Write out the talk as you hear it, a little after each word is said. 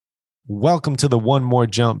Welcome to the One More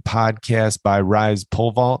Jump podcast by Rise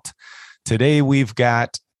Pole Vault. Today we've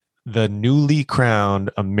got the newly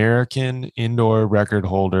crowned American indoor record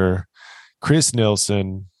holder, Chris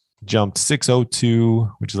Nilsson, jumped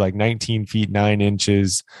 602, which is like 19 feet 9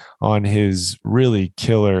 inches on his really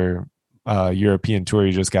killer European tour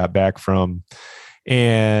he just got back from.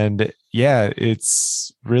 And yeah,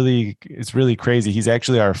 it's really crazy. He's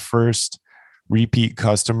actually our first repeat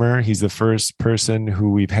customer. He's the first person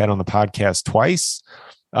who we've had on the podcast twice.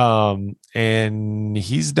 And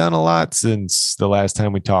he's done a lot since the last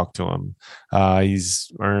time we talked to him. He's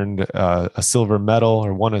earned a silver medal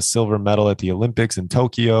or won a silver medal at the Olympics in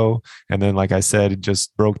Tokyo. And then, like I said,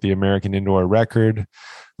 just broke the American indoor record,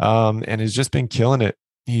 and has just been killing it.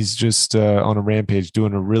 He's just on a rampage,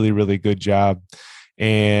 doing a really, really good job.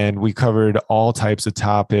 And we covered all types of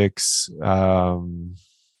topics,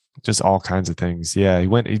 just all kinds of things. Yeah,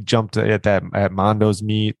 he jumped at Mondo's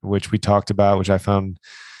meet, which we talked about, which I found,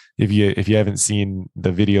 if you haven't seen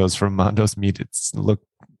the videos from Mondo's meet, it's looked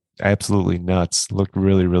absolutely nuts. Looked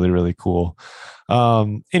really, really, really cool.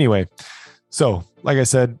 Anyway, so like I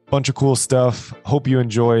said, bunch of cool stuff. Hope you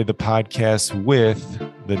enjoy the podcast with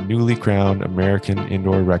the newly crowned American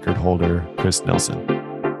indoor record holder, Chris Nilsson.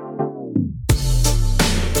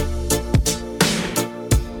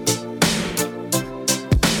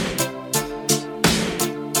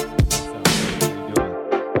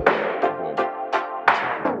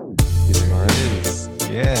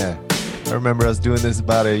 I remember us doing this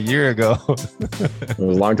about a year ago. It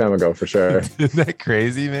was a long time ago, for sure. Isn't that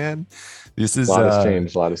crazy, man? This is a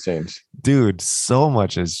lot has changed. Dude, so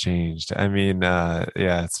much has changed. I mean, yeah,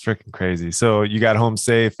 it's freaking crazy. So you got home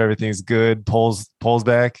safe, everything's good. Poles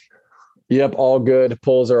back? Yep, all good.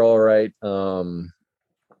 Poles are all right.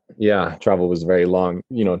 Yeah, travel was very long.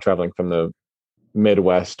 Traveling from the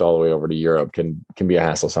Midwest all the way over to Europe can be a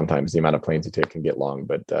hassle sometimes. The amount of planes you take can get long,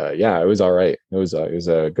 but yeah, it was all right. It was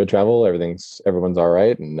a good travel. Everyone's all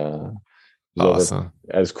right, and awesome.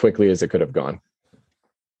 As quickly as it could have gone.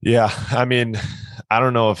 Yeah, I mean, I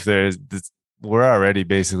don't know if there's this, we're already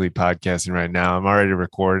basically podcasting right now. I'm already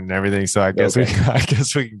recording and everything, so I guess we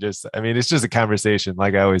can just. I mean, it's just a conversation,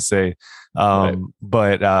 like I always say. Right.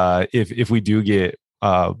 But if we do get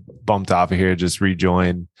bumped off of here, just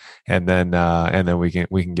rejoin, and then we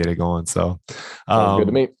can get it going. So sounds good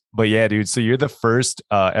to me. But yeah, dude, so you're the first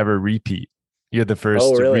ever repeat. You're the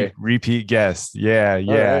first repeat guest. Yeah.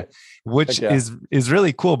 Right. Which is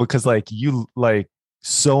really cool, because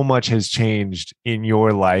so much has changed in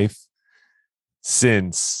your life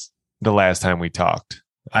since the last time we talked.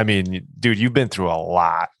 I mean, dude, you've been through a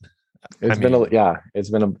lot. It's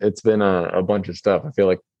been a bunch of stuff. I feel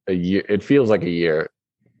like a year. It feels like a year,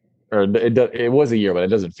 or it was a year, but it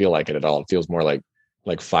doesn't feel like it at all. It feels more like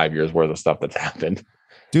 5 years worth of stuff that's happened.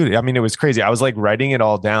 Dude, I mean, it was crazy. I was like writing it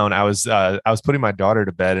all down. I was putting my daughter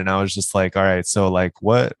to bed, and I was just like, all right, so like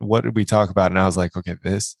what did we talk about? And I was like, okay,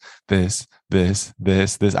 this. I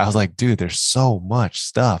was like, dude, there's so much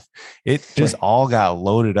stuff. It just all got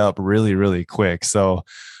loaded up really, really quick. So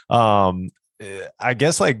I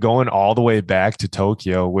guess like going all the way back to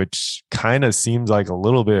Tokyo, which kind of seems like a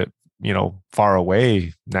little bit, far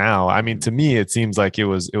away now. I mean, to me, it seems like it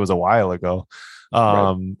was a while ago.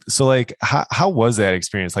 Right. So like, how was that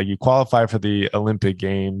experience? Like, you qualify for the Olympic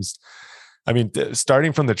Games. I mean,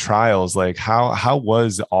 starting from the trials, like how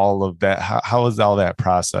was all of that? How was all that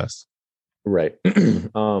process? Right.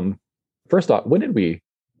 First off, when did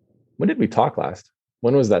we talk last?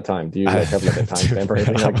 When was that time? Do you guys have like a timestamp or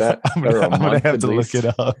anything like that? I'm gonna have to look it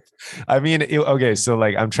up. I mean, okay, so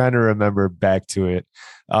like I'm trying to remember back to it.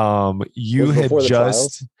 You had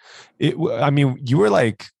just, I mean, you were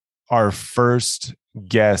like our first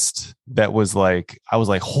guest that was like, I was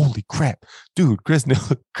like, holy crap, dude,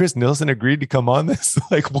 Chris Nilsson agreed to come on this.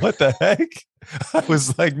 Like, what the heck? I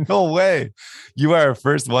was like, no way. You are our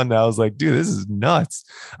first one that I was like, dude, this is nuts.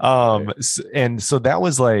 Right. And so that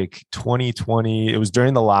was like 2020. It was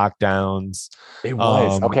during the lockdowns. It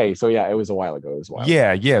was. Okay. So yeah, it was a while ago.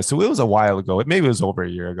 Yeah. So it was a while ago. Maybe it was over a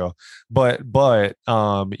year ago. But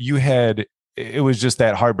you had, it was just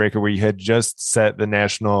that heartbreaker where you had just set the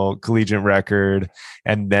national collegiate record,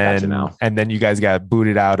 and then you guys got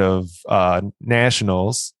booted out of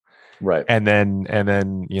nationals. Right. And then,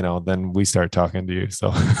 then we start talking to you.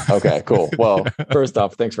 So, okay, cool. Well, first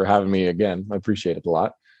off, thanks for having me again. I appreciate it a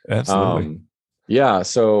lot. Absolutely. Yeah.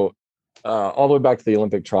 So, all the way back to the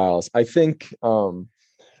Olympic trials, I think, I'll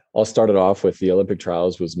start it off with the Olympic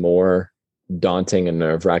trials was more daunting and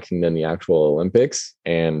nerve wracking than the actual Olympics.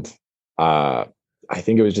 And, I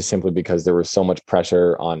think it was just simply because there was so much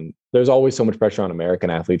pressure there's always so much pressure on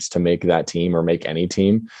American athletes to make that team or make any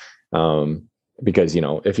team. Um, because, you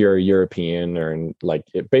know, if you're a European or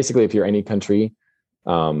basically if you're any country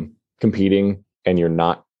competing and you're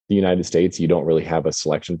not the United States, you don't really have a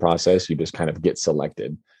selection process. You just kind of get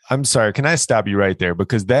selected. I'm sorry. Can I stop you right there?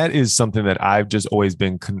 Because that is something that I've just always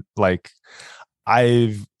been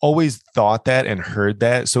I've always thought that and heard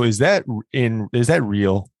that. So is that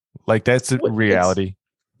real? Like that's a reality.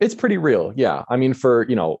 It's pretty real. Yeah. I mean, for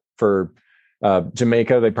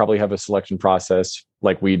Jamaica, they probably have a selection process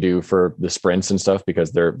like we do for the sprints and stuff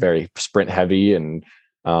because they're very sprint heavy. And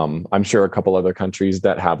I'm sure a couple other countries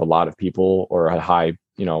that have a lot of people or a high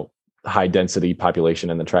density population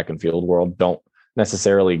in the track and field world don't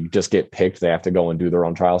necessarily just get picked. They have to go and do their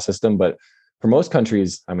own trial system. But for most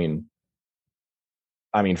countries, I mean,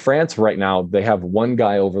 France right now, they have one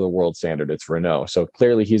guy over the world standard. It's Renault. So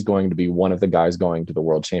clearly he's going to be one of the guys going to the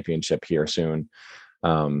world championship here soon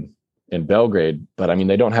in Belgrade. But I mean,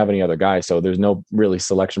 they don't have any other guys. So there's no really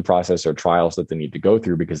selection process or trials that they need to go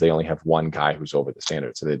through because they only have one guy who's over the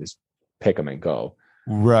standard. So they just pick him and go.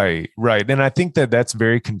 Right. And I think that that's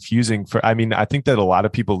very confusing I think that a lot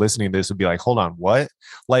of people listening to this would be like, hold on, what?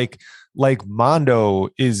 Like Mondo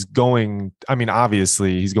is going, I mean,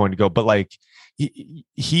 obviously he's going to go, but like,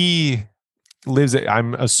 he lives,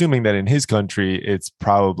 I'm assuming that in his country, it's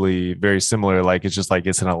probably very similar. Like, it's just like,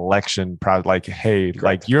 it's an election, like, hey, correct,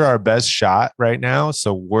 like you're our best shot right now.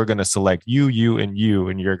 So we're going to select you, and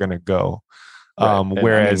you're going to go. Right.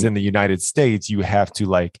 Whereas in the United States, you have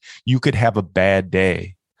to you could have a bad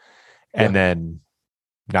day and then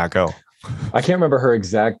not go. I can't remember her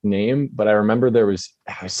exact name, but I remember there was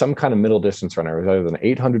some kind of middle distance runner. It was either an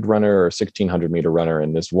 800 runner or 1600 meter runner.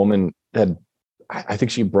 And this woman I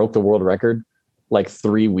think she broke the world record like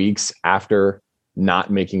 3 weeks after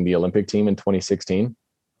not making the Olympic team in 2016.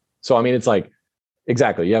 So, I mean, it's like,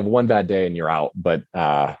 exactly. You have one bad day and you're out, but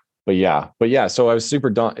yeah. So I was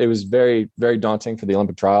it was very, very daunting for the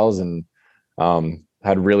Olympic trials and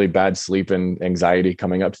had really bad sleep and anxiety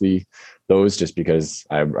coming up to those just because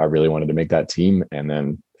I really wanted to make that team. And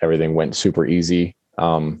then everything went super easy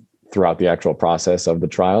throughout the actual process of the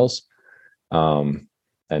trials. And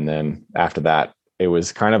then after that, it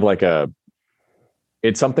was kind of like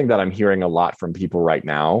it's something that I'm hearing a lot from people right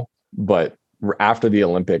now, but after the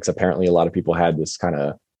Olympics, apparently a lot of people had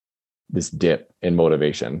this dip in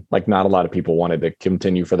motivation. Like not a lot of people wanted to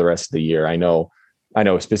continue for the rest of the year. I know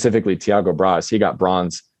specifically Tiago Braz, he got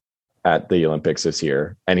bronze at the Olympics this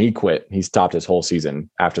year and he quit. He stopped his whole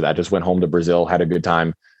season after that, just went home to Brazil, had a good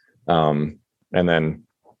time. And then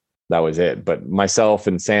that was it. But myself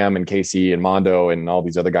and Sam and Casey and Mondo and all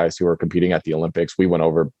these other guys who were competing at the Olympics, we went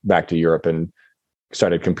over back to Europe and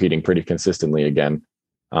started competing pretty consistently again.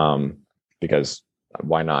 Because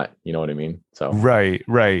why not? You know what I mean? So right.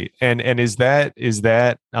 And is that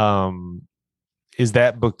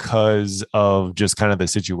because of just kind of the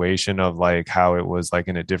situation of like how it was like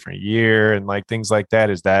in a different year and like things like that?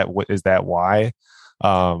 Is that why?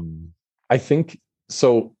 I think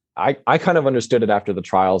so. I kind of understood it after the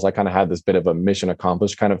trials. I kind of had this bit of a mission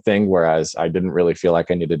accomplished kind of thing, whereas I didn't really feel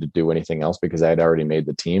like I needed to do anything else because I had already made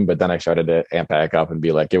the team. But then I started to amp back up and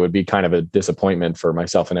be like, it would be kind of a disappointment for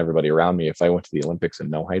myself and everybody around me if I went to the Olympics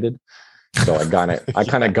and no-hided. So I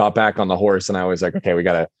kind of got back on the horse and I was like, okay,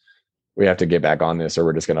 we have to get back on this or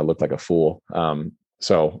we're just going to look like a fool.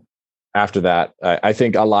 So after that, I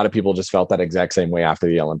think a lot of people just felt that exact same way after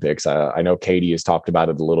the Olympics. I know Katie has talked about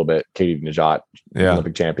it a little bit. Katie Najat,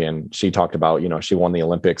 Olympic champion. She talked about, she won the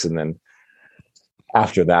Olympics. And then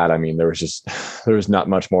after that, I mean, there was not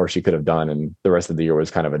much more she could have done. And the rest of the year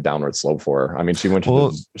was kind of a downward slope for her. I mean, she went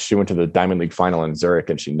to the Diamond League final in Zurich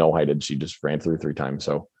and she no-hided. She just ran through 3 times.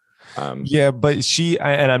 So but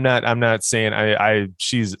I'm not saying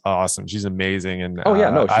she's awesome. She's amazing. And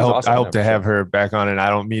I hope to have her back on. And I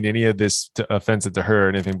don't mean any of this offensive to her or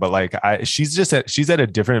anything, but like she's at a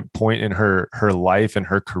different point in her life and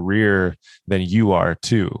her career than you are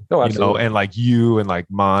too. Oh, absolutely. And like you and like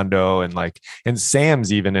Mondo and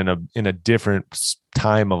Sam's even in a different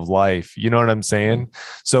time of life. You know what I'm saying?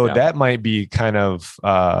 So that might be kind of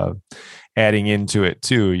adding into it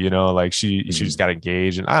too, like she just got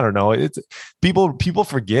engaged. And I don't know, it's people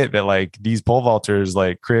forget that like these pole vaulters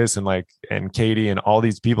like Chris and Katie and all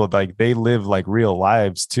these people, like they live like real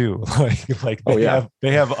lives too.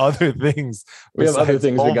 They have other things. We have other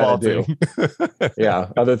things we got to do. Yeah.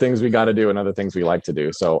 Other things we got to do and other things we like to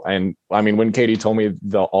do. So, and I mean, when Katie told me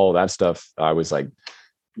all of that stuff, I was like,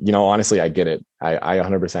 honestly, I get it. I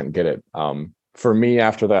 100% get it. For me,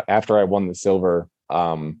 after I won the silver,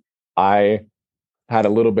 I had a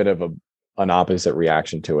little bit of an opposite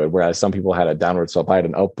reaction to it. Whereas some people had a downward slope, I had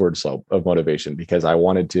an upward slope of motivation because I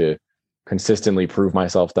wanted to consistently prove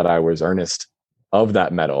myself that I was earnest of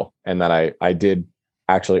that medal, and that I did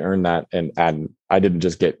actually earn that, and I didn't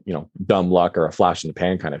just get, dumb luck or a flash in the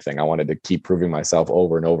pan kind of thing. I wanted to keep proving myself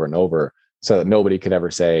over and over and over, so that nobody could ever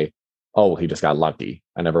say, oh, well, he just got lucky.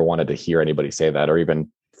 I never wanted to hear anybody say that, or even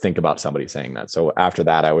think about somebody saying that. So after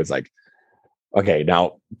that, I was like, okay,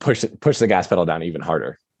 now push the gas pedal down even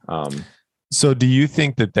harder. So do you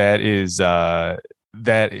think that is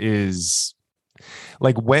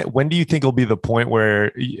like, when do you think will be the point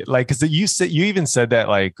where, like, because you even said that,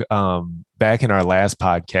 like, back in our last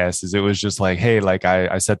podcast, is it was just like, hey, like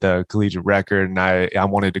I set the collegiate record, and I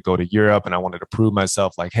wanted to go to Europe, and I wanted to prove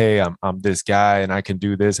myself, like, hey, I'm this guy, and I can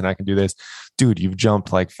do this, and I can do this. Dude, you've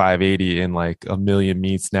jumped like 580 in like a million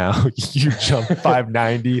meets now. You jumped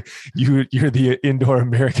 590. You're the indoor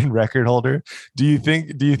American record holder. Do you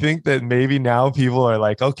think that maybe now people are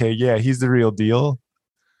like, okay, yeah, he's the real deal?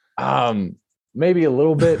 Maybe a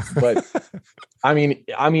little bit, but I mean,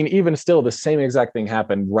 even still, the same exact thing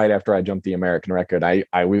happened right after I jumped the American record.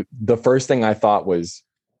 The first thing I thought was,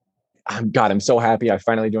 God, I'm so happy I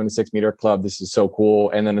finally joined the 6 meter club. This is so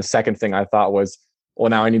cool. And then the second thing I thought was, well,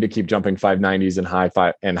 now I need to keep jumping 590s and high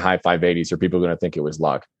 580s, or people are going to think it was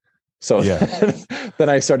luck. So yeah. Then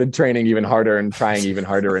I started training even harder and trying even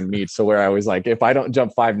harder in meets. So where I was like, if I don't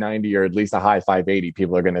jump 590 or at least a high 580,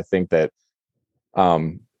 people are going to think that,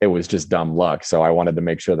 it was just dumb luck. So I wanted to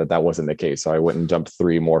make sure that wasn't the case. So I went and jumped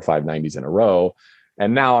 3 more 590s in a row.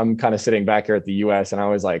 And now I'm kind of sitting back here at the US, and I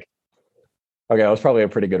was like, okay, that was probably a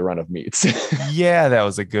pretty good run of meets. Yeah, that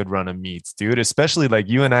was a good run of meets, dude. Especially like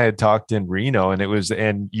you and I had talked in Reno,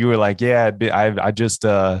 and you were like, yeah, I just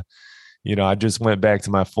went back to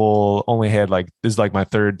my full, only had like, this is like my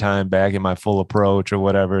 3rd time back in my full approach or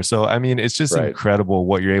whatever. So, I mean, it's just incredible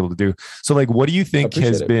what you're able to do. So like, what do you think what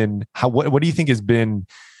do you think has been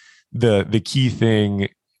the key thing,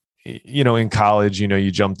 in college?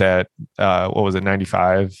 You jumped that, what was it,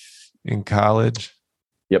 95 in college?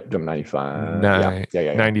 Yep. Jumped 95.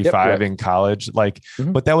 Yeah. 95 in college. Like,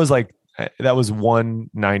 but that was like, that was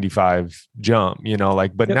 195 jump,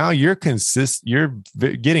 but now you're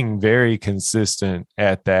getting very consistent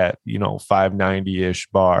at that, 590-ish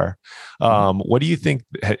bar. What do you think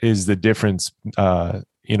is the difference,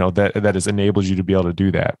 that has enabled you to be able to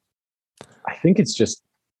do that? I think it's just,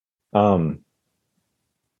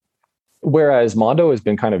 whereas Mondo has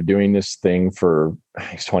been kind of doing this thing for,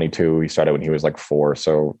 he's 22. He started when he was like 4.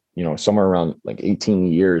 So, somewhere around like 18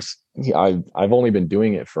 years. I've only been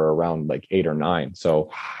doing it for around like 8 or 9. So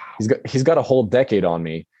he's got a whole decade on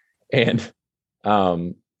me. And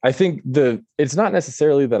I think it's not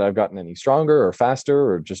necessarily that I've gotten any stronger or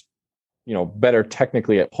faster or just, better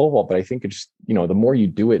technically at pole vault, but I think it's, the more you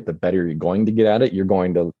do it, the better you're going to get at it. You're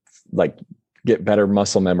going to like get better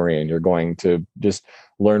muscle memory, and you're going to just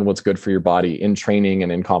learn what's good for your body in training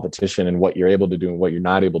and in competition, and what you're able to do and what you're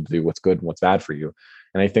not able to do, what's good and what's bad for you.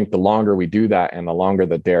 And I think the longer we do that, and the longer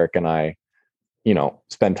that Derek and I,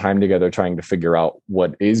 spend time together trying to figure out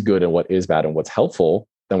what is good and what is bad and what's helpful,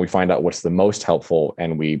 then we find out what's the most helpful,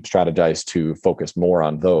 and we strategize to focus more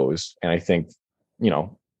on those. And I think,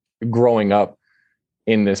 growing up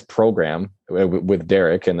in this program with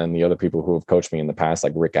Derek, and then the other people who have coached me in the past,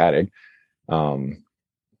 like Rick Addig,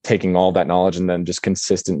 taking all that knowledge and then just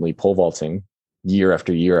consistently pole vaulting year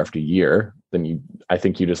after year after year, then I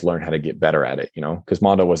think you just learn how to get better at it, because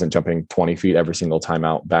Mondo wasn't jumping 20 feet every single time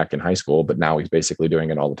out back in high school, but now he's basically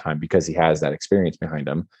doing it all the time because he has that experience behind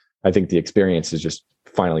him. I think the experience is just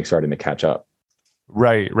finally starting to catch up.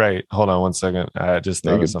 Right. Hold on one second. I just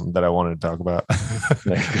thought of something that I wanted to talk about.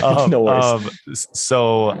 No worries.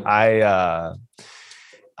 So I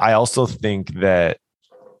also think that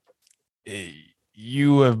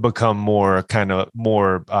you have become more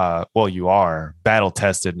you are battle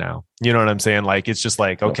tested now. You know what I'm saying? Like, it's just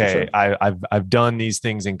like, okay, sure. I've done these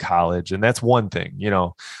things in college, and that's one thing,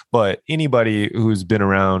 but anybody who's been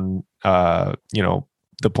around,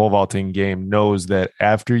 the pole vaulting game knows that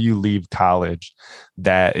after you leave college,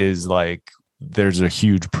 that is like, there's a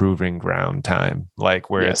huge proving ground time,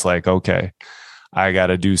 like where it's like, okay, I got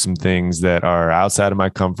to do some things that are outside of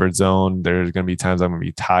my comfort zone. There's going to be times I'm going to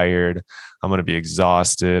be tired. I'm going to be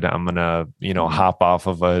exhausted. I'm going to, hop off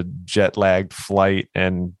of a jet lagged flight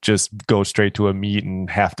and just go straight to a meet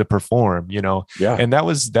and have to perform, Yeah. And that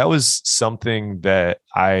was something that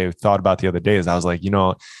I thought about the other day. Is I was like,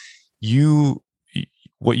 you've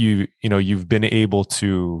been able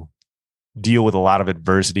to deal with a lot of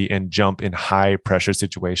adversity and jump in high pressure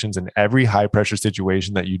situations. And every high pressure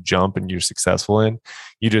situation that you jump and you're successful in,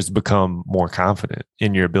 you just become more confident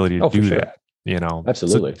in your ability to do that.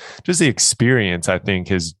 Absolutely. So just the experience, I think,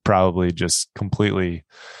 has probably just completely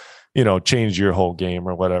change your whole game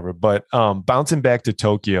or whatever. But bouncing back to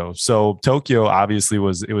Tokyo. So Tokyo obviously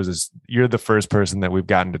you're the first person that we've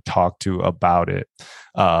gotten to talk to about it,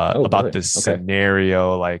 Oh, about really? this Okay.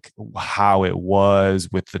 scenario, like how it was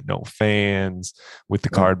with the no fans, with the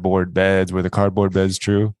Yeah. cardboard beds. Were the cardboard beds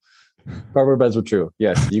true? Cardboard beds were true.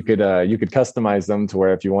 Yes, you could customize them to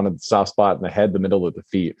where if you wanted the soft spot in the head, the middle of the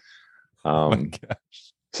feet. Oh my Um, God.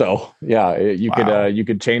 so yeah, Wow. you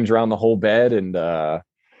could change around the whole bed and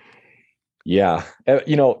yeah,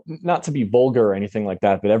 not to be vulgar or anything like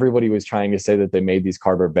that, but everybody was trying to say that they made these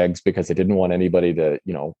cardboard beds because they didn't want anybody to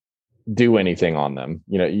do anything on them.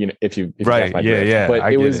 If you catch Right. my Yeah. drift. Yeah. But I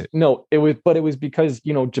it get was it. no, it was because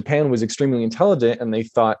Japan was extremely intelligent and they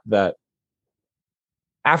thought that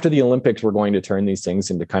after the Olympics, we're going to turn these things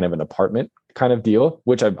into kind of an apartment kind of deal,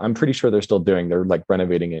 which I'm pretty sure they're still doing. They're like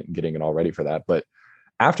renovating it and getting it all ready for that. But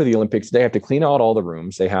after the Olympics, they have to clean out all the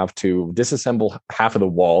rooms. They have to disassemble half of the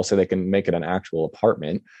wall so they can make it an actual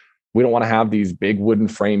apartment. We don't want to have these big wooden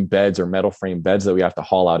frame beds or metal frame beds that we have to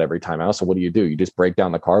haul out every time out. So what do? You just break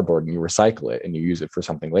down the cardboard and you recycle it and you use it for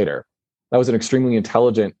something later. That was an extremely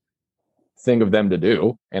intelligent thing of them to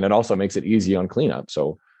do. And it also makes it easy on cleanup.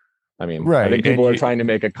 So, I mean, I Right. think And people are trying to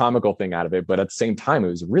make a comical thing out of it, but at the same time, it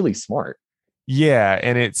was really smart. yeah,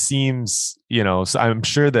 and it seems, so I'm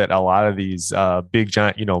sure that a lot of these big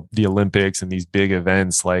giant, the Olympics and these big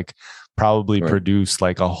events like probably Right. produce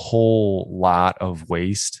like a whole lot of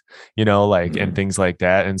waste, like and Mm-hmm. things like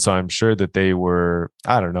that. And so I'm sure that they were,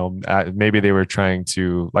 I don't know, maybe they were trying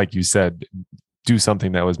to, like you said, do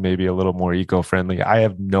something that was maybe a little more eco-friendly. I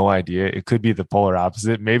have no idea. It could be the polar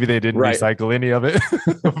opposite. Maybe they didn't Right. recycle any of it,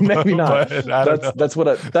 Maybe not. but I don't know. That's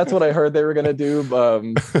what I heard they were gonna do.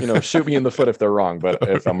 Shoot me in the foot if they're wrong, but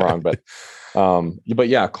if I'm wrong, but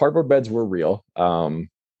yeah, cardboard beds were real.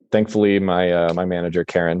 Thankfully, my manager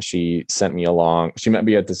Karen, she sent me along. She met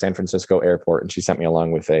me at the San Francisco airport, and she sent me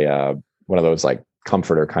along with a one of those like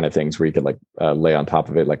comforter kind of things where you could like lay on top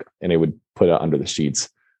of it, like, and it would put it under the sheets.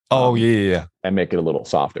 Oh Um, yeah, yeah, yeah. and make it a little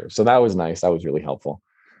softer. So that was nice. That was really helpful.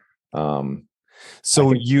 Um, I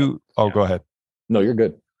So think, you, oh, yeah. go ahead. No, you're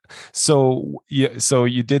good. So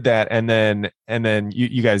you did that, and then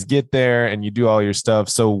you guys get there and you do all your stuff.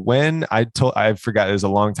 So when I forgot, it was a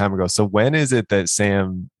long time ago. So when is it that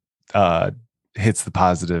Sam uh hits the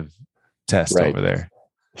positive test Right. over there?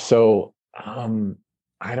 So,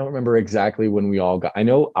 I don't remember exactly when we all got. I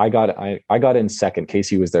know I got in second.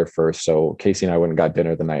 Casey was there first, so Casey and I went and got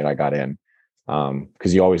dinner the night I got in.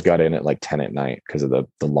 Because you always got in at like 10 at night because of the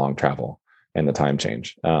long travel and the time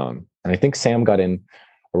change. And I think Sam got in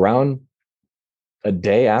around a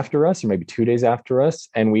day after us, or maybe 2 days after us,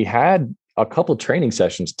 and we had a couple training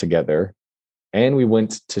sessions together, and we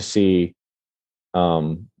went to see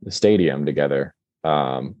the stadium together.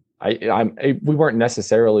 We weren't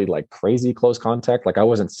necessarily like crazy close contact. Like I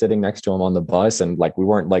wasn't sitting next to him on the bus, and like we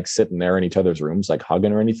weren't like sitting there in each other's rooms, like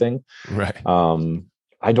hugging or anything. Right.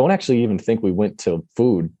 I don't actually even think we went to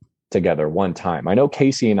food together one time. I know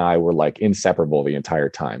Casey and I were like inseparable the entire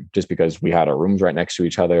time, just because we had our rooms right next to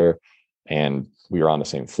each other, and we were on the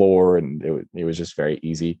same floor, and it was just very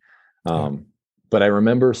easy. Yeah. But I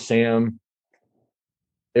remember Sam.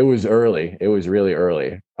 It was early. It was really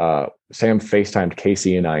early. Sam FaceTimed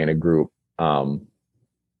Casey and I in a group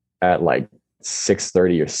at like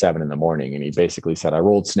 6:30 or 7 in the morning, and he basically said, "I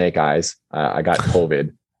rolled snake eyes. I got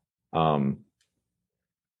COVID." Um,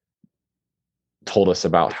 Told us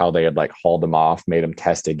about how they had like hauled him off, made him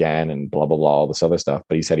test again, and blah blah blah, all this other stuff.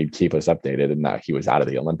 But he said he'd keep us updated, and that he was out of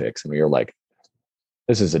the Olympics. And we were like,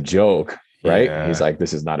 "This is a joke, right?" And he's Yeah. like,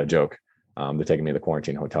 "This is not a joke. They're taking me to the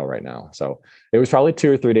quarantine hotel right now." So it was probably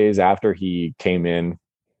 2 or 3 days after he came in,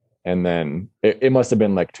 and then it must have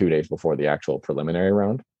been like 2 days before the actual preliminary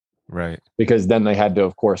round, Right. because then they had to,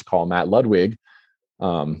 of course, call Matt Ludwig,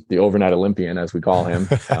 the overnight Olympian, as we call him.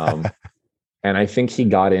 And I think he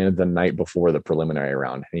got in the night before the preliminary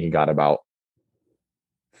round, and he got about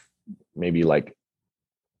maybe like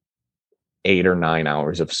 8 or 9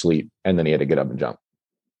 hours of sleep, and then he had to get up and jump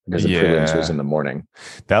because the prelims was Yeah. in the morning.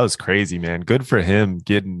 That was crazy, man. Good for him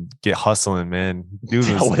get hustling, man. What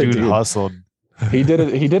a Dude dude. hustled. He did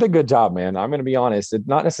it. He did a good job, man. I'm going to be honest. It's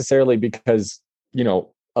not necessarily because,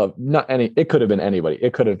 not any, it could have been anybody.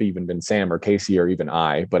 It could have even been Sam or Casey or even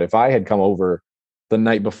I. But if I had come over the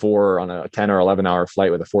night before on a 10 or 11-hour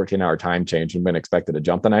flight with a 14-hour time change and been expected to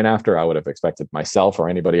jump the night after, I would have expected myself or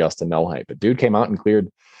anybody else to no hype. But dude came out and cleared,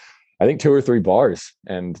 I think, 2 or 3 bars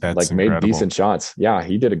and That's like made incredible. decent shots. Yeah,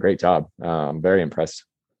 he did a great job. I'm very impressed.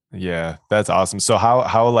 Yeah, that's awesome. So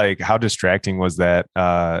how distracting was that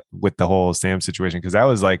with the whole Sam situation? Because that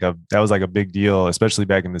was like a big deal, especially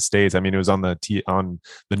back in the States. I mean, it was on the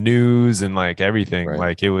news and like everything. Right.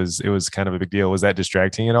 Like it was kind of a big deal. Was that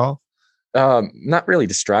distracting at all? Not really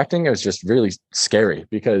distracting. It was just really scary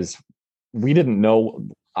because we didn't know.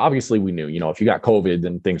 Obviously, we knew, if you got COVID,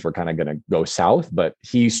 then things were kind of going to go south. But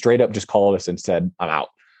he straight up just called us and said, "I'm out."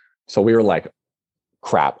 So we were like,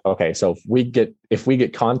 "Crap." Okay, so if we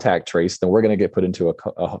get contact traced, then we're going to get put into a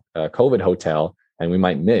COVID hotel, and we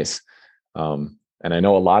might miss. And I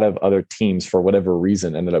know a lot of other teams, for whatever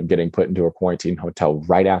reason, ended up getting put into a quarantine hotel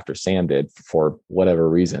right after Sam did, for whatever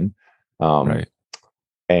reason. Um, Right.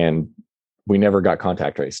 and we never got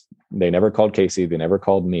contact traced. They never called Casey. They never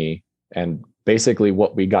called me. And basically,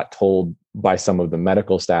 what we got told by some of the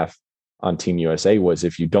medical staff on Team USA was,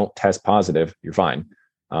 if you don't test positive, you're fine.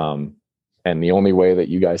 Um, and the only way that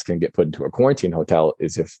you guys can get put into a quarantine hotel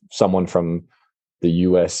is if someone from the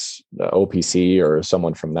US OPC or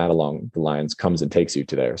someone from that along the lines comes and takes you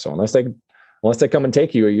to there. So unless they come and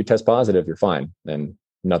take you or you test positive, you're fine. And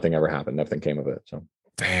nothing ever happened. Nothing came of it. So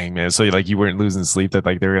Dang, man. So like you weren't losing sleep that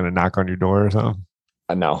like they were gonna knock on your door or something?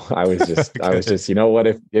 no, I was just, Okay. you know what,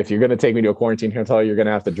 if you're going to take me to a quarantine hotel, you're going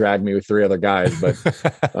to have to drag me with three other guys.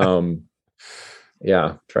 But um,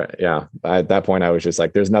 yeah, at that point, I was just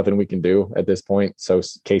like, there's nothing we can do at this point. So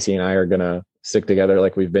Casey and I are going to stick together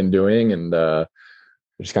like we've been doing, and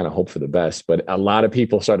just kind of hope for the best. But a lot of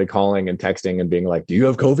people started calling and texting and being like, "Do you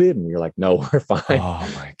have COVID?" And you're like, "No, we're fine." Oh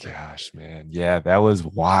my gosh, man. Yeah, that was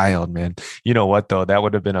wild, man. You know what though? That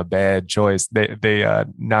would have been a bad choice. They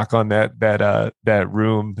knock on that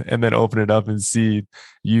room and then open it up and see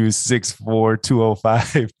you 6'4",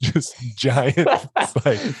 205, just giant. It's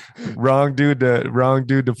like wrong dude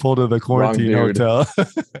to pull to the Wrong quarantine dude. hotel.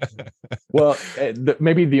 Well,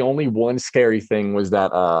 maybe the only one scary thing was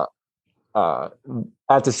that uh,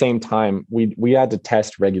 at the same time, we had to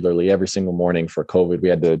test regularly every single morning for COVID. We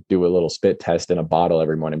had to do a little spit test in a bottle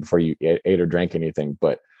every morning before you ate or drank anything.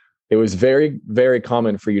 But it was very, very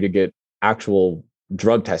common for you to get actual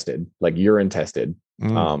drug tested, like urine tested.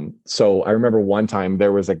 Mm. So I remember one time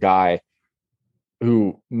there was a guy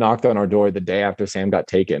who knocked on our door the day after Sam got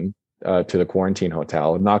taken to the quarantine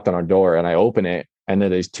hotel, knocked on our door, and I open it, and then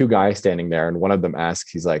there's two guys standing there, and one of them asks,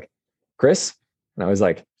 he's like, "Chris?" And I was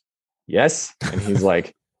like, "Yes." And he's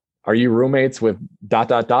like, "Are you roommates with dot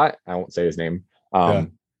dot dot?" I won't say his name. Yeah.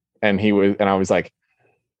 And I was like,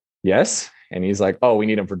 "Yes." And he's like, "Oh, we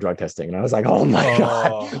need him for drug testing." And I was like, "Oh my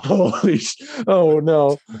God. Oh. Oh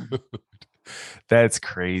no." That's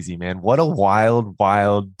crazy, man. What a wild,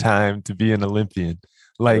 wild time to be an Olympian. It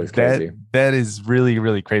Like was that, crazy. that is really,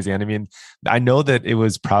 really crazy. And I mean, I know that it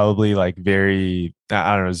was probably like very,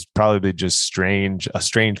 I don't know, it was probably just a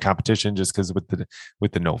strange competition just because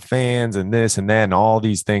with the no fans and this and that and all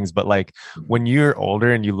these things. But like when you're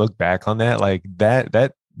older and you look back on that, like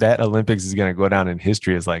that Olympics is going to go down in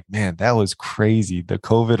history as like, man, that was crazy. The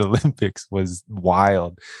COVID Olympics was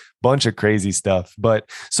wild, bunch of crazy stuff. But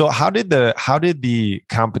so how did the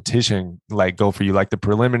competition like go for you? Like the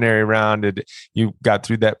preliminary round, did you got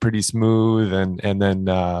through that pretty smooth and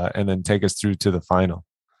then take us through to the final?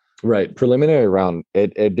 Right. Preliminary round,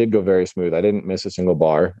 it did go very smooth. I didn't miss a single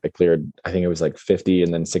bar. I cleared, I think it was like 50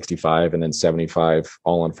 and then 65 and then 75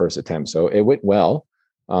 all on first attempt. So it went well.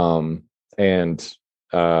 And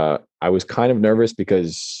I was kind of nervous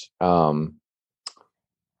because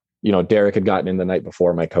Derek had gotten in the night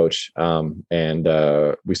before, my coach, and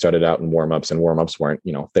we started out in warmups, and warmups weren't,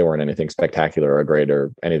 they weren't anything spectacular or great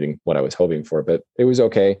or anything what I was hoping for, but it was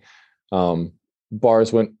okay. Um,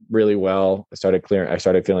 Bars went really well. I started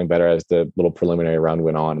feeling better as the little preliminary round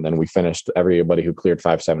went on, and then we finished. Everybody who cleared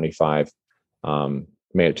 575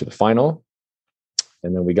 made it to the final,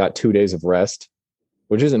 and then we got 2 days of rest,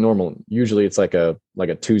 which isn't normal. Usually it's like a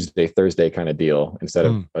Tuesday, Thursday kind of deal instead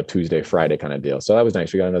of Mm. a Tuesday, Friday kind of deal. So that was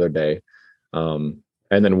nice. We got another day. And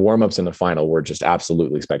then warm-ups in the final were just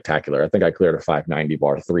absolutely spectacular. I think I cleared a 590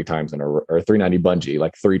 bar 3 times in a row, or 390 bungee,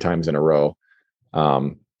 like 3 times in a row.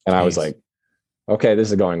 And I was Jeez. like, okay,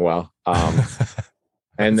 this is going well. And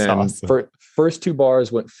That's then awesome. for first 2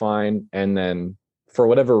 bars went fine. And then for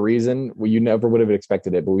whatever reason, you never would have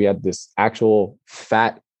expected it, but we had this actual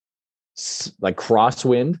fat, like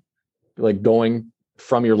crosswind, like going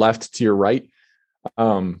from your left to your right,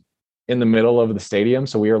 in the middle of the stadium.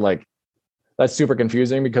 So we were like, that's super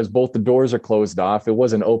confusing because both the doors are closed off. It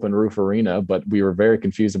was an open roof arena, but we were very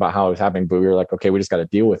confused about how it was happening. But we were like, okay, we just got to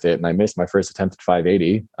deal with it. And I missed my first attempt at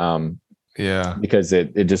 580 Yeah. because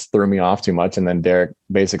it just threw me off too much. And then Derek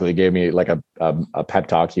basically gave me like a pep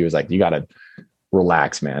talk. He was like,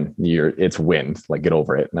 relax, man. It's wind, like get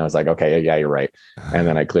over it. And I was like, okay, yeah, you're right. And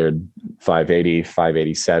then I cleared 580,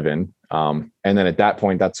 587. And then at that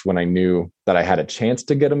point, that's when I knew that I had a chance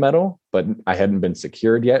to get a medal, but I hadn't been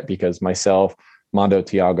secured yet because myself, Mondo,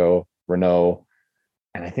 Tiago, Renault,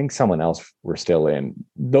 and I think someone else were still in.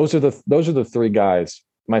 Those are the three guys.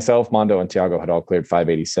 Myself, Mondo, and Tiago had all cleared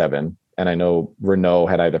 587. And I know Renault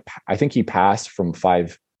had I think he passed from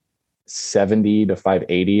 570 to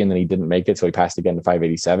 580, and then he didn't make it. So he passed again to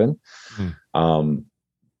 587. And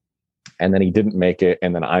then he didn't make it.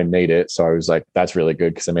 And then I made it. So I was like, that's really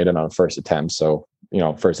good because I made it on first attempt. So,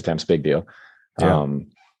 first attempt's big deal. Yeah.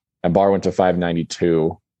 And bar went to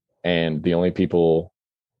 592. And the only people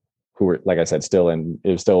who were, like I said, it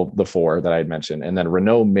was still the four that I had mentioned. And then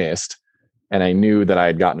Renault missed. And I knew that I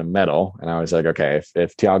had gotten a medal. And I was like, okay,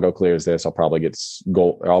 if Tiago clears this, I'll probably get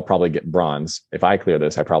gold, or I'll probably get bronze. If I clear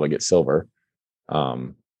this, I probably get silver.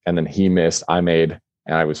 And then he missed, I made,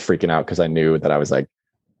 and I was freaking out because I knew that I was like,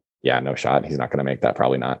 yeah, no shot. He's not going to make that.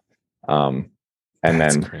 Probably not. And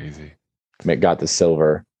That's then crazy. Got the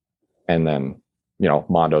silver, and then,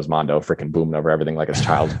 Mondo's Mondo, freaking booming over everything like it's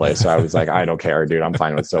child's play. So I was like, I don't care, dude. I'm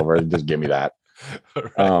fine with silver. Just give me that.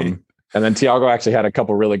 Right. And then Tiago actually had a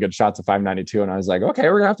couple really good shots of 592. And I was like, okay,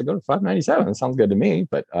 we're gonna have to go to 597. That sounds good to me.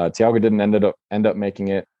 But Tiago didn't end up making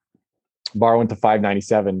it. Bar went to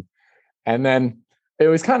 597. And then it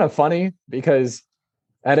was kind of funny because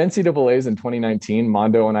at NCAA's in 2019,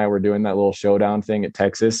 Mondo and I were doing that little showdown thing at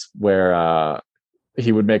Texas where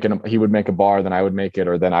he would make a bar, then I would make it,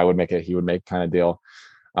 or then I would make it, he would make, kind of deal.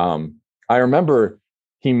 I remember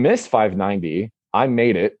he missed 590, I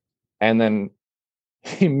made it, and then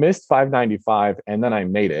he missed 595, and then I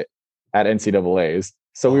made it at NCAA's.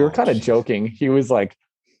 So we were kind of joking. He was like,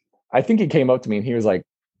 I think he came up to me and he was like,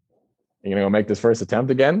 "You gonna go make this first attempt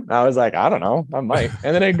again?" I was like, "I don't know, I might."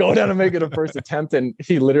 And then I go down and make it a first attempt, and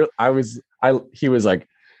he literally, he was like,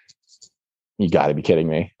 "You got to be kidding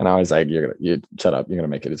me!" And I was like, "You shut up. You're gonna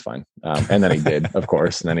make it. It's fine." And then he did, of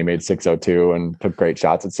course. And then he made 602 and took great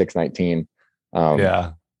shots at 619.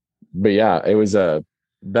 Yeah, but yeah, it was a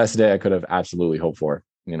best day I could have absolutely hoped for.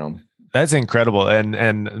 That's incredible.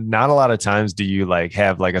 And not a lot of times do you like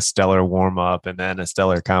have like a stellar warm up and then a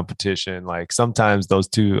stellar competition. Like sometimes those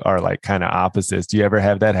two are like kind of opposites. Do you ever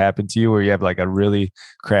have that happen to you where you have like a really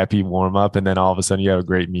crappy warm up and then all of a sudden you have a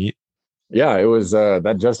great meet? Yeah, it was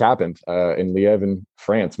that just happened in Lièvre in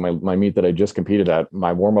France. My meet that I just competed at,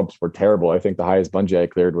 my warm-ups were terrible. I think the highest bungee I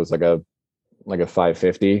cleared was like a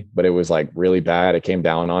 550, but it was like really bad. I came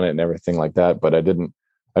down on it and everything like that, but I didn't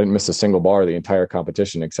miss a single bar the entire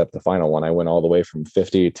competition except the final one. I went all the way from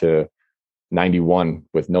 50 to 91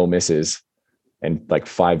 with no misses and like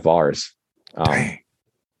 5 bars. And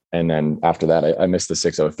then after that, I missed the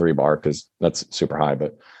 603 bar because that's super high.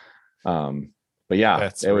 But yeah,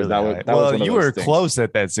 that's well, you were close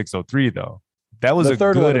at that 603 though. That was the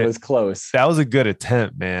third one was close. That was a good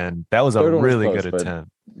attempt, man. That was a really good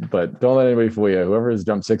attempt. But don't let anybody fool you. Whoever has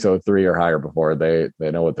jumped 603 or higher before, they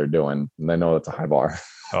know what they're doing and they know it's a high bar.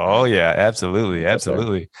 Oh yeah, absolutely.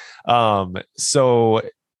 So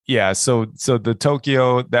the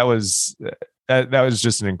Tokyo, that was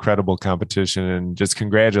just an incredible competition, and just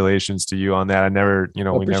congratulations to you on that. I never,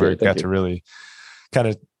 we never got to really kind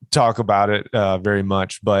of talk about it very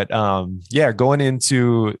much, but going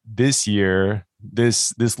into this year,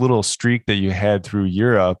 this little streak that you had through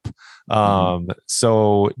Europe.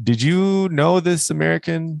 So did you know this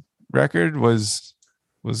American record was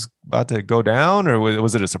about to go down, or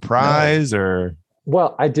was it a surprise? No. Or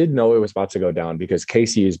well, I did know it was about to go down because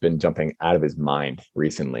Casey has been jumping out of his mind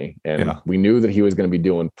recently, and we knew that he was going to be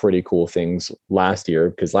doing pretty cool things last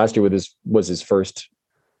year, because last year was his first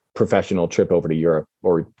professional trip over to Europe,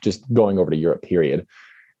 or just going over to Europe, period.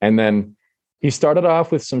 And then he started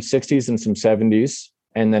off with some 60s and some 70s,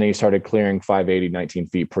 and then he started clearing 580, 19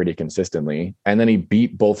 feet pretty consistently. And then he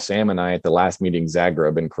beat both Sam and I at the last meeting,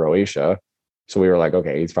 Zagreb in Croatia. So we were like,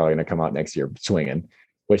 okay, he's probably going to come out next year swinging,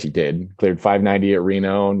 which he did. Cleared 590 at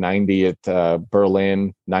Reno, 90 at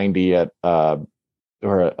Berlin, 90 at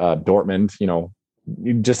Dortmund.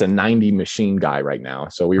 Just a 90 machine guy right now.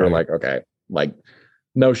 So we were like, okay, like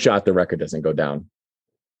no shot the record doesn't go down.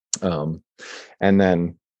 And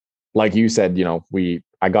then, like you said,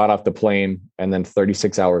 I got off the plane, and then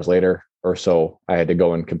 36 hours later or so, I had to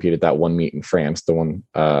go and compete at that one meet in France, the one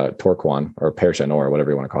Tourcoing or Perchenot or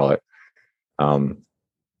whatever you want to call it.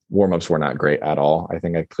 Warm-ups were not great at all. I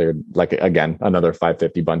think I cleared another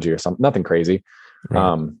 550 bungee or something, nothing crazy.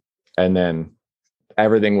 Right. And then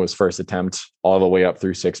everything was first attempt all the way up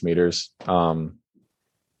through 6 meters.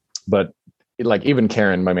 But like even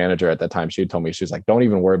Karen, my manager at that time, she had told me, she was like, don't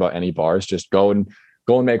even worry about any bars. Just go and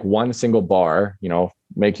make one single bar,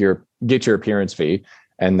 get your appearance fee.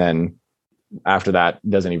 And then after that,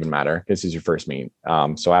 doesn't even matter. This is your first meet.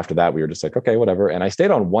 So after that, we were just like, okay, whatever. And I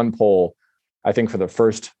stayed on one pole, I think for the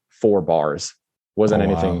first 4 bars. Wasn't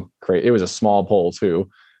anything crazy. It was a small pole too.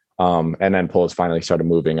 And then poles finally started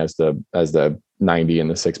moving as the 90 and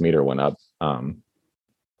the 6 meter went up.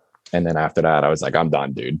 And then after that, I was like, I'm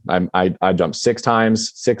done, dude. I jumped 6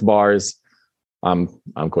 times, 6 bars. I'm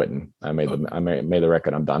quitting. I made the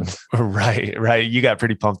record. I'm done. Right. You got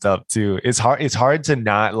pretty pumped up too. It's hard to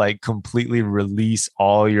not like completely release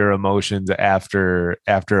all your emotions after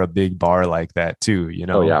a big bar like that too,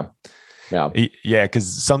 Oh yeah. Yeah.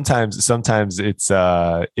 Cause sometimes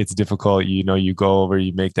it's difficult. You go over,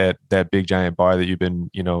 you make that big giant bar that you've been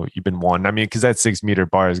wanting. I mean, cause that 6 meter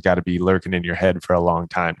bar has got to be lurking in your head for a long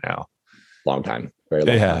time now. Long time. Very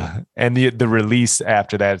long time. And the release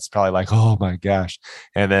after that, it's probably like, oh my gosh.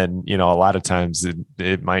 And then, a lot of times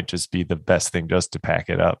it might just be the best thing just to pack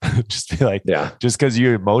it up. Just be like, just because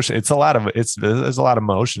your emotion, there's a lot of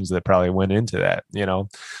emotions that probably went into that,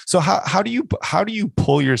 So how do you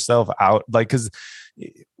pull yourself out? Like, cause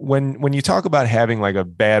when you talk about having like a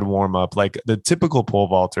bad warm up, like the typical pole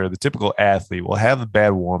vaulter, the typical athlete will have a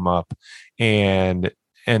bad warm up and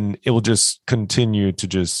it will just continue to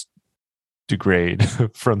just degrade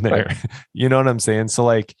from there. Right. You know what I'm saying? So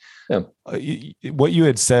like what you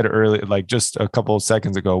had said earlier, like just a couple of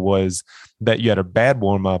seconds ago, was that you had a bad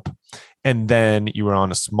warm up and then you were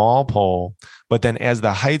on a small pole, but then as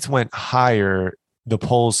the heights went higher, the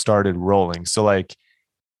poles started rolling. So like,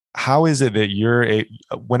 how is it that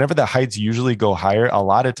whenever the heights usually go higher, a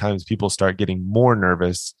lot of times people start getting more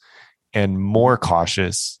nervous and more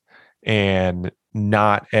cautious and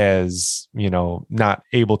not as, not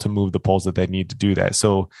able to move the poles that they need to do that.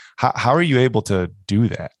 So how are you able to do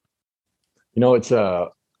that? It's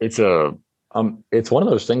one of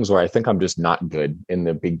those things where I think I'm just not good in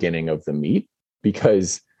the beginning of the meet,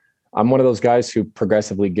 because I'm one of those guys who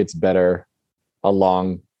progressively gets better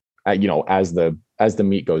along, as the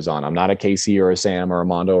meet goes on. I'm not a Casey or a Sam or a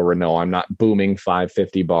Mondo or Renault. I'm not booming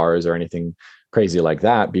 550 bars or anything crazy like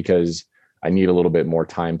that, because I need a little bit more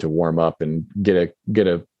time to warm up and get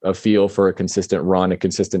a feel for a consistent run, a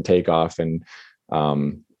consistent takeoff, and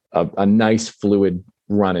a nice fluid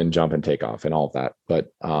run and jump and takeoff and all of that.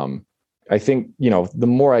 But I think, the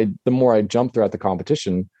more I jump throughout the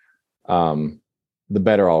competition, the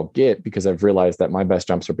better I'll get, because I've realized that my best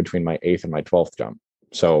jumps are between my 8th and my 12th jump.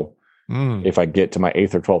 So if I get to my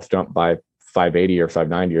 8th or 12th jump by 580 or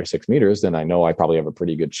 590 or 6 meters, then I know I probably have a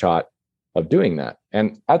pretty good shot of doing that.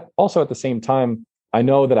 And also at the same time, I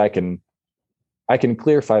know that I can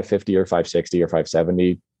clear 550 or 560 or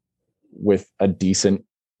 570 with a decent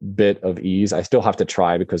bit of ease. I still have to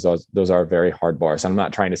try, because those are very hard bars. I'm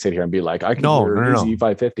not trying to sit here and be like, I can clear easy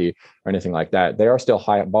 550 or anything like that. They are still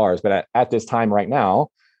high bars, but at this time right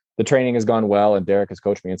now, the training has gone well, and Derek has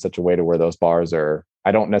coached me in such a way to where those bars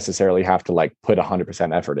I don't necessarily have to like put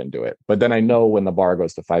 100% effort into it. But then I know when the bar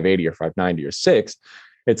goes to 580 or 590 or 6,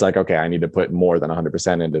 it's like, okay, I need to put more than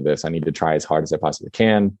 100% into this. I need to try as hard as I possibly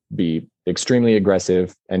can, be extremely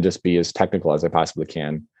aggressive, and just be as technical as I possibly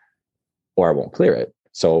can, or I won't clear it.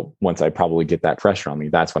 So once I probably get that pressure on me,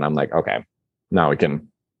 that's when I'm like, okay, now we can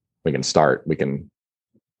start. We can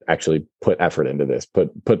actually put effort into this,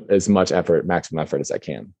 put as much effort, maximum effort as I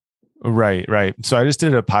can. Right. So I just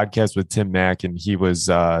did a podcast with Tim Mack, and he was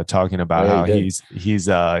talking about how he's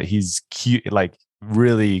cute, like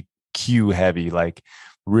really cue heavy, like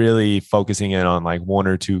really focusing in on like 1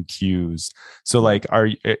 or 2 cues. So like,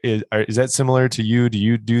 is that similar to you? Do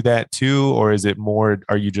you do that too? Or is it more,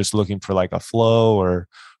 are you just looking for like a flow, or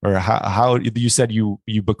how you said you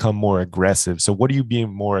become more aggressive? So what are you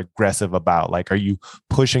being more aggressive about? Like, are you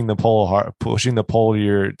pushing the pole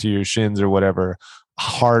to your shins or whatever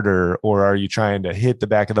harder, or are you trying to hit the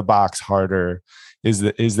back of the box harder?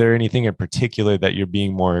 Is there anything in particular that you're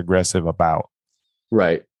being more aggressive about?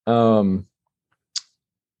 Right.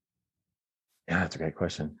 Yeah, that's a great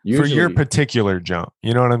question. Usually, for your particular jump,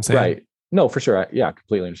 you know what I'm saying? Right. No, for sure. Yeah,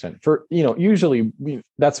 completely understand. Usually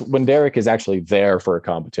that's when Derek is actually there for a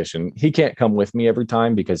competition. He can't come with me every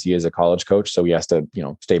time because he is a college coach. So he has to,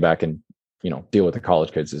 stay back and, deal with the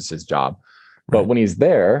college kids is his job. Right. But when he's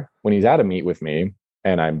there, when he's at a meet with me,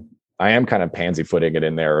 and I am kind of pansy footing it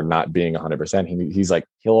in there or not being 100%, he's like,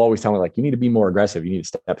 he'll always tell me like, you need to be more aggressive. You need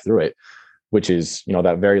to step through it, which is,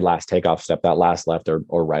 that very last takeoff step, that last left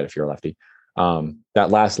or right if you're a lefty. That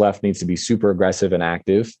last left needs to be super aggressive and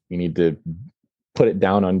active. You need to put it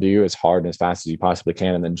down under you as hard and as fast as you possibly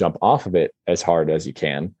can, and then jump off of it as hard as you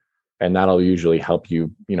can. and that'll usually help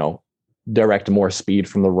you, direct more speed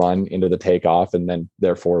from the run into the takeoff, and then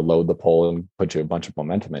therefore load the pole and put you a bunch of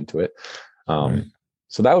momentum into it. Right.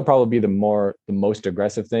 So that would probably be the most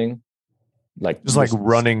aggressive thing. Like Just like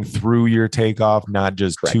running through your takeoff, not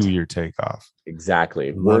just correct. to your takeoff.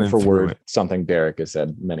 Exactly. Running Word for word, it. something Derek has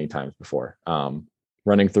said many times before.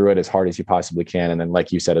 Running through it as hard as you possibly can. And then,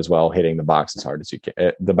 like you said as well, hitting the box as hard as you can,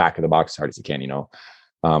 the back of the box as hard as you can,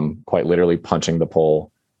 quite literally punching the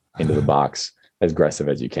pole into the box as aggressive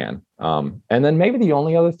as you can. And then maybe the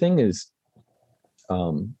only other thing is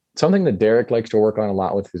something that Derek likes to work on a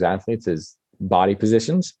lot with his athletes is body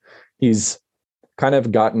positions. He's kind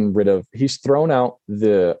of he's thrown out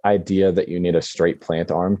the idea that you need a straight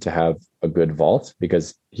plant arm to have a good vault,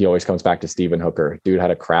 because he always comes back to Stephen Hooker. Dude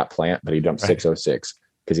had a crap plant, but he jumped 606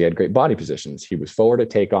 because he had great body positions. He was forward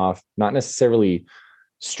at takeoff, not necessarily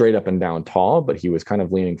straight up and down tall, but he was kind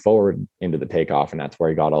of leaning forward into the takeoff, and that's where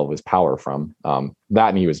he got all of his power from. That,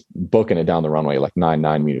 and he was booking it down the runway like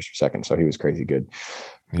 9 meters per second. So he was crazy good.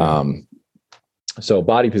 Yeah. So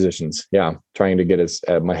body positions, trying to get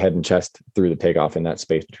my head and chest through the takeoff in that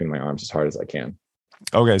space between my arms as hard as I can.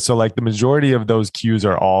 Okay. So like the majority of those cues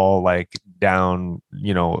are all like down,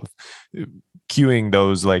 cueing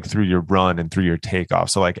those like through your run and through your takeoff.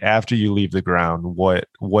 So like after you leave the ground,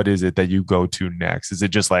 what is it that you go to next? Is it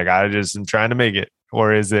just like, I just am trying to make it?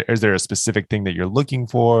 Or is there a specific thing that you're looking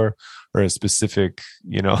for, or a specific,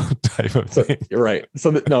 type of thing? You're right.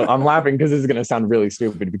 So no, I'm laughing because this is going to sound really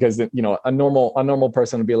stupid, because, a normal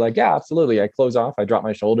person would be like, yeah, absolutely. I close off, I drop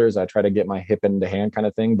my shoulders, I try to get my hip into hand kind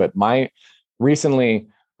of thing. But recently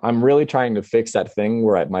I'm really trying to fix that thing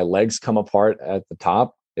where my legs come apart at the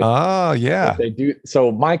top. If they do.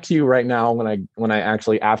 So my cue right now, when I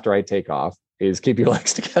actually, after I take off, is keep your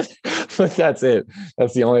legs together. But that's it.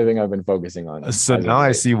 That's the only thing I've been focusing on. So now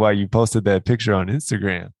I see why you posted that picture on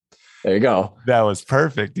Instagram. There you go. That was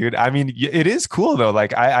perfect, dude. I mean, it is cool though.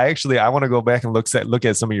 Like I want to go back and look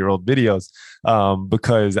at some of your old videos,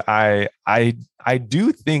 because I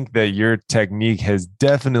do think that your technique has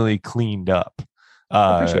definitely cleaned up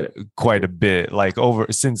quite a bit, like over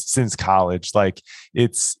since college. Like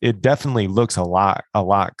it definitely looks a lot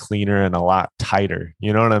cleaner and a lot tighter.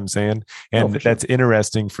 You know what I'm saying? And that's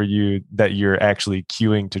interesting for you that you're actually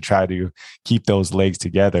cueing to try to keep those legs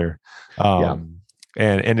together.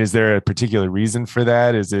 And is there a particular reason for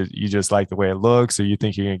that? Is it you just like the way it looks, or you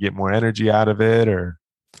think you're gonna get more energy out of it, or?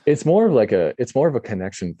 It's more of a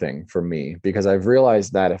connection thing for me, because I've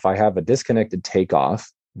realized that if I have a disconnected takeoff,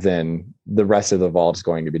 then the rest of the vault is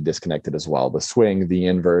going to be disconnected as well. The swing, the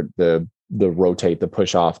invert, the rotate, the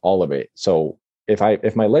push off, all of it. So if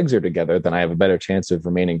my legs are together, then I have a better chance of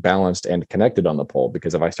remaining balanced and connected on the pole,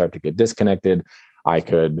 because if I start to get disconnected, I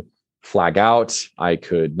could flag out. I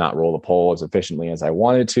could not roll the pole as efficiently as I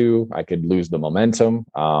wanted to. I could lose the momentum.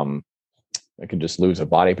 I could just lose a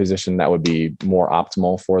body position that would be more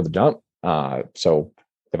optimal for the jump. So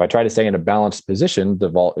if I try to stay in a balanced position, the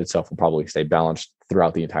vault itself will probably stay balanced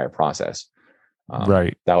throughout the entire process.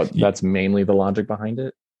 Right. That's mainly the logic behind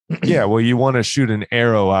it. Yeah. Well, you want to shoot an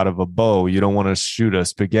arrow out of a bow. You don't want to shoot a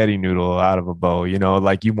spaghetti noodle out of a bow,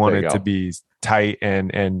 like you want it to be tight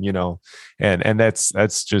and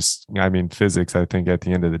that's just, I mean, physics, I think, at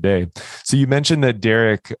the end of the day. So you mentioned that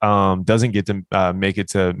Derek doesn't get to make it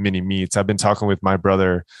to mini meets. I've been talking with my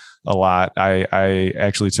brother a lot. I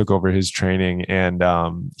actually took over his training, and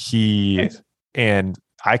nice. And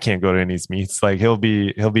I can't go to any meets. Like he'll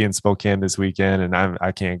be in Spokane this weekend, and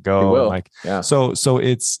I can't go. Like, yeah. So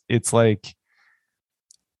it's like,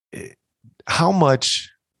 how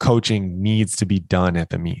much coaching needs to be done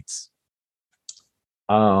at the meets?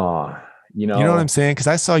 You know what I'm saying? Because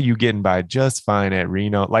I saw you getting by just fine at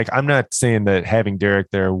Reno. Like, I'm not saying that having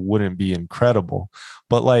Derek there wouldn't be incredible,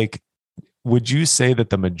 but like, would you say that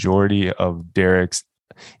the majority of Derek's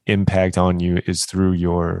impact on you is through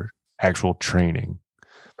your actual training?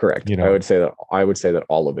 Correct. I would say that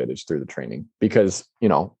all of it is through the training, because,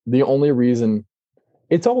 the only reason,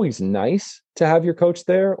 it's always nice to have your coach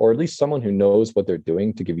there, or at least someone who knows what they're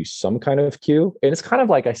doing, to give you some kind of cue. And it's kind of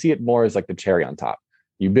like, I see it more as like the cherry on top.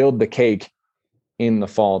 You build the cake in the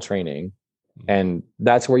fall training, and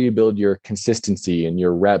that's where you build your consistency and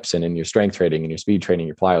your reps and in your strength training and your speed training,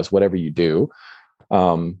 your plyos, whatever you do.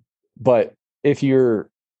 But if you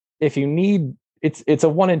need, it's a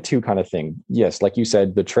 1 and 2 kind of thing. Yes. Like you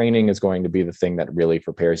said, the training is going to be the thing that really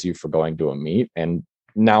prepares you for going to a meet. And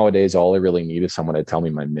nowadays, all I really need is someone to tell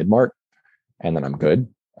me my mid mark, and then I'm good.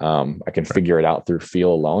 I can figure it out through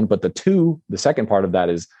feel alone. But the second part of that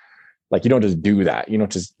is, like, you don't just do that. You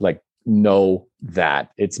don't just like know that.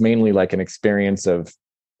 It's mainly like an experience of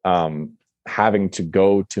having to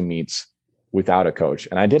go to meets without a coach.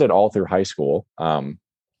 And I did it all through high school.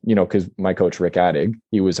 Because my coach, Rick Addig,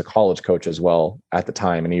 he was a college coach as well at the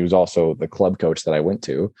time. And he was also the club coach that I went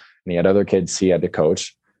to. And he had other kids he had to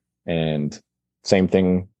coach. And same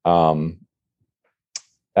thing at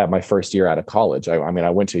my first year out of college. I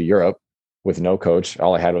went to Europe with no coach.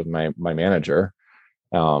 All I had was my manager.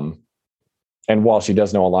 And while she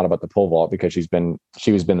does know a lot about the pole vault because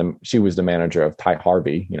she was the manager of Ty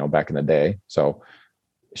Harvey, back in the day. So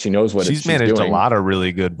she knows what she's managed doing. A lot of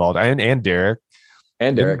really good vault and Derek.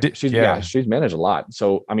 And Derek, she's managed a lot.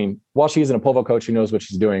 So, while she isn't a pole vault coach, she knows what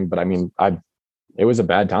she's doing. But it was a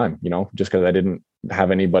bad time, just because I didn't have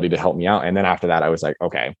anybody to help me out. And then after that, I was like,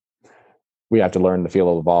 okay, we have to learn the feel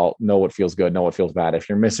of the vault, know what feels good, know what feels bad. If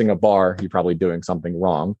you're missing a bar, you're probably doing something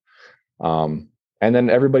wrong. And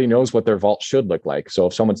then everybody knows what their vault should look like. So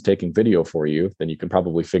if someone's taking video for you, then you can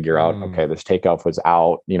probably figure out, okay, this takeoff was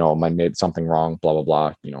out, I made something wrong, blah, blah,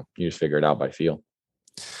 blah. You just figure it out by feel.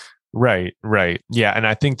 Right. Yeah. And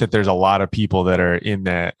I think that there's a lot of people that are in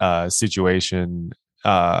that situation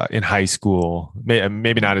in high school,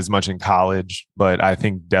 maybe not as much in college, but I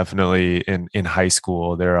think definitely in high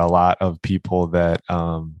school, there are a lot of people that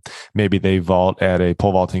maybe they vault at a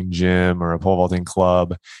pole vaulting gym or a pole vaulting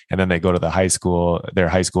club, and then they go to their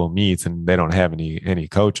high school meets and they don't have any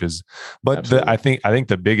coaches. But I think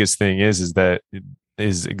the biggest thing is that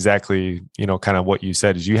is exactly, kind of what you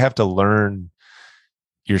said, is you have to learn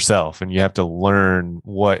yourself and you have to learn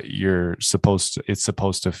what it's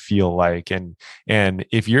supposed to feel like. And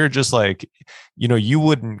if you're just like, you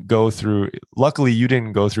wouldn't luckily you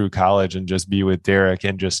didn't go through college and just be with Derek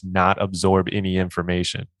and just not absorb any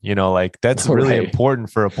information, that's really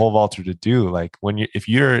important for a pole vaulter to do. Like if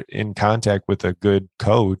you're in contact with a good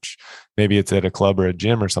coach, maybe it's at a club or a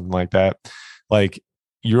gym or something like that, like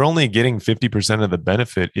you're only getting 50% of the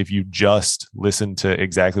benefit if you just listen to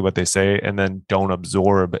exactly what they say and then don't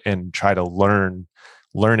absorb and try to learn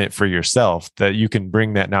it for yourself, that you can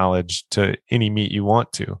bring that knowledge to any meet you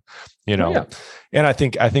want to, Yeah. And I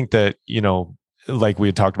think that, like we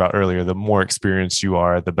had talked about earlier, the more experienced you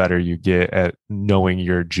are, the better you get at knowing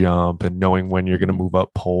your jump and knowing when you're going to move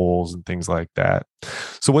up poles and things like that.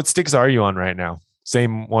 So what sticks are you on right now?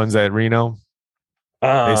 Same ones at Reno,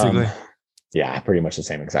 basically? Yeah, pretty much the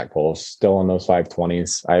same exact poles. Still on those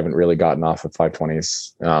 520s. I haven't really gotten off of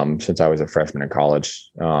 520s since I was a freshman in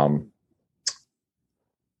college. You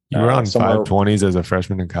were on 520s as a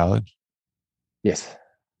freshman in college? Yes.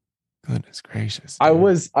 Goodness gracious.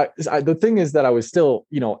 Dude. The thing is that I was still,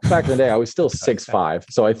 back in the day, I was still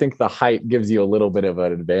 6'5". So I think the height gives you a little bit of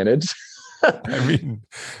an advantage.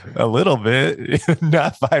 A little bit,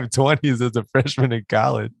 not 520s as a freshman in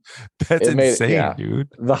college. That's insane, dude.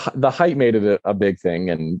 The height made it a big thing,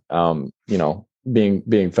 and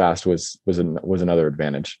being fast was another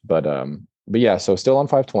advantage. But yeah, so still on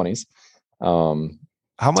 520s. What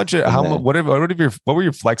were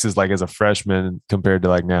your flexes like as a freshman compared to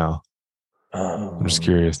like now? I'm just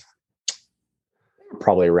curious.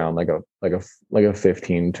 Probably around like a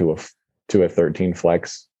 15 to a 13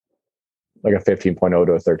 flex. Like a 15.0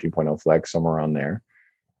 to a 13.0 flex, somewhere around there.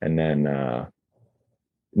 And then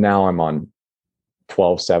now I'm on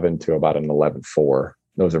 12.7 to about an 11.4.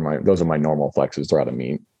 Those are my normal flexes throughout a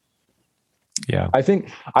meet. Yeah. I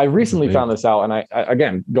think I recently found this out, and I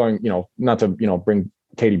again, going, not to, bring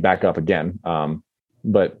Katie back up again.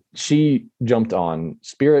 But she jumped on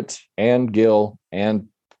Spirit and Gill and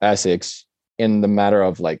Essex in the matter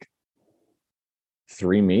of like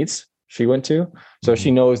 3 meets she went to. So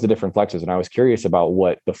she knows the different flexes. And I was curious about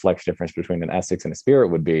what the flex difference between an Essex and a Spirit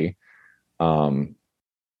would be.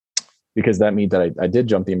 Because that meet that I did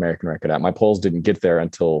jump the American record at, my poles didn't get there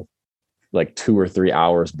until like 2 or 3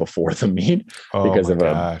 hours before the meet because of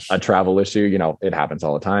a travel issue. It happens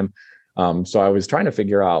all the time. So I was trying to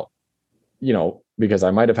figure out, because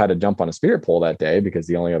I might've had to jump on a Spirit pole that day because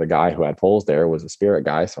the only other guy who had poles there was a Spirit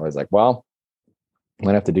guy. So I was like, well, I'm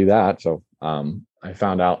gonna have to do that. So, I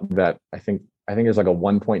found out that I think there's like a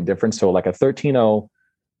 1 point difference. So like a 13.0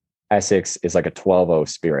 Essex is like a 12.0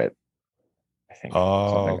 Spirit, I think.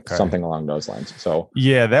 Something along those lines. So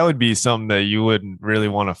yeah, that would be something that you wouldn't really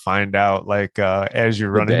want to find out like as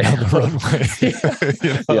you're running down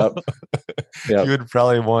the runway. Yep. You would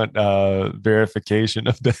probably want verification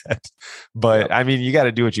of that. But yep. I mean, you got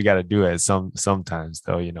to do what you got to do at sometimes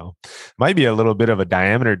though, might be a little bit of a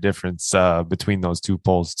diameter difference between those two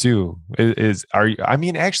poles too.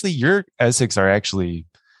 Actually your Essex are actually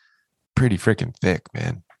pretty freaking thick,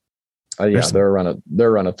 man. Yeah, they're around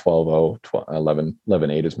a 12.0,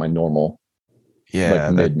 11.8 is my normal,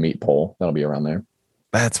 mid meet pole. That'll be around there.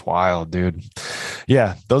 That's wild, dude.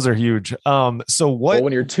 Yeah, those are huge. So Well, what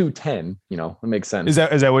when you're 210, it makes is sense.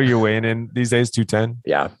 that? Is that what you're weighing in these days? 210,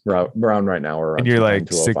 Yeah, around right now, we're and around you're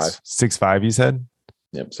 210, like 205. 6'5", you said.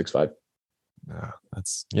 Yep, 6'5".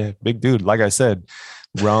 That's big dude. Like I said,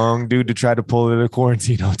 wrong dude to try to pull it at a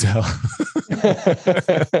quarantine hotel.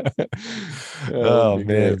 That'd Oh be great.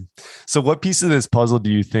 man. So what piece of this puzzle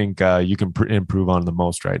do you think you can improve on the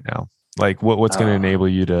most right now? Like what's going to Uh, enable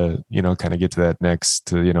you to, kind of get to that next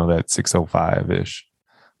to, that 605-ish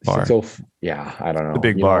bar, 60, yeah, I don't the know.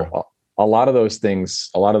 big bar. A lot of those things,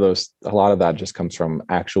 a lot of that just comes from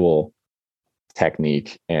actual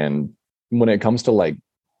technique. And when it comes to like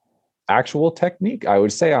actual technique, I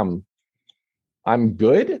would say I'm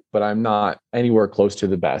good, but I'm not anywhere close to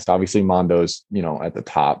the best. Obviously, Mondo's, at the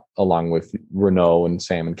top, along with Renault and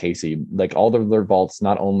Sam and Casey. Like all of their vaults,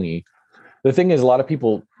 not only the thing is, a lot of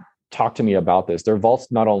people talk to me about this. Their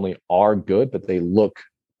vaults not only are good, but they look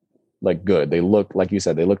like good. They look, like you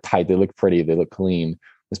said, they look tight, they look pretty, they look clean.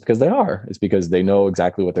 It's because they are. It's because they know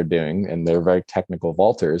exactly what they're doing, and they're very technical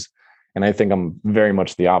vaulters. And I think I'm very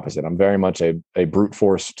much the opposite. I'm very much a brute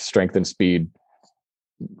force strength and speed,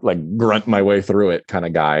 like grunt my way through it kind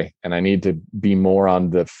of guy. And I need to be more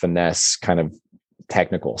on the finesse kind of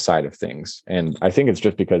technical side of things. And I think it's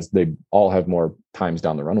just because they all have more times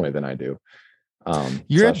down the runway than I do.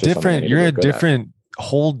 You're a that's just something I different, need to you're a get good at. different,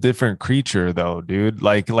 whole different creature though, dude.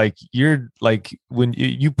 Like you're like when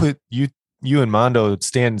you put you and Mondo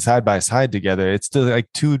stand side by side together, it's still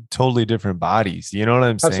like two totally different bodies. You know what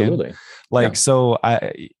I'm saying? Absolutely. Like, Yeah. so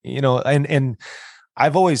and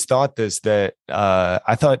I've always thought that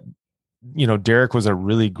I thought, Derek was a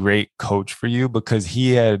really great coach for you because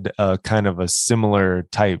he had a kind of a similar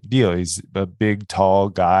type deal. He's a big, tall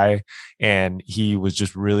guy, and he was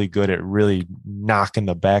just really good at really knocking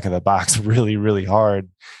the back of the box really, really hard,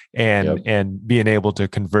 and Yep. and being able to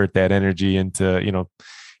convert that energy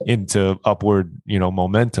into upward,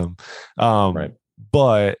 momentum. Right.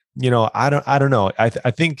 But I don't know. I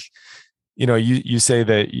think you say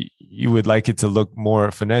that you would like it to look more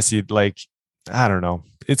finessey. Like, I don't know.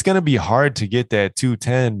 It's going to be hard to get that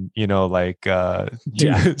 210, like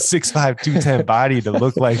Yeah. 6'5", 210 body to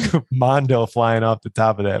look like Mondo flying off the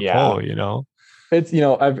top of that Yeah. pole. It's,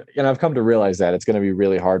 I've come to realize that it's going to be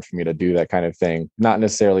really hard for me to do that kind of thing. Not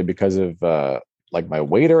necessarily because of like my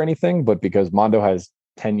weight or anything, but because Mondo has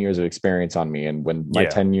 10 years of experience on me. And when my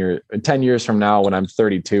Yeah. 10 years from now, when I'm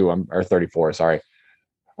 32, or 34, sorry,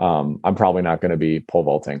 I'm probably not going to be pole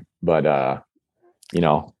vaulting, but you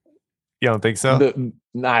know, You don't think so?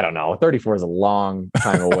 I don't know. 34 is a long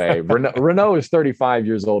time away. Renault is 35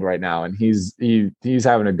 years old right now, and he's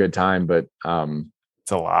having a good time, but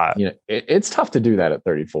It's a lot. it's tough to do that at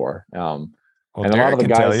 34. Well, And a lot Derek of the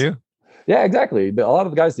can tell guys, you. yeah, exactly. A lot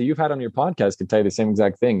of the guys that you've had on your podcast can tell you the same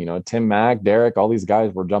exact thing. Tim Mack, Derek, all these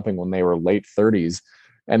guys were jumping when they were late 30s.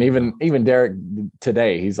 And even Derek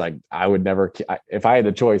today, he's like, I would never, if I had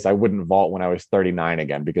the choice, I wouldn't vault when I was 39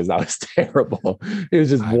 again, because that was terrible. He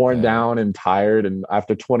was just worn down and tired. And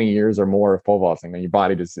after 20 years or more of pole vaulting, then your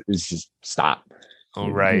body is just stop. Oh,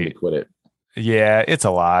 You right. need to quit it. Yeah, it's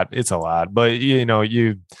a lot. It's a lot. But we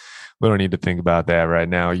don't need to think about that right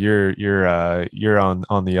now. You're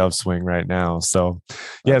on the upswing right now. So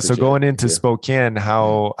yeah. So going into Spokane,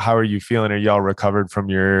 how are you feeling? Are y'all recovered from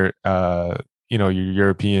your your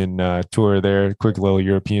European tour there? Quick little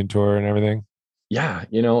European tour and everything? Yeah,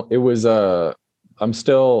 it was I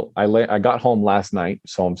got home last night,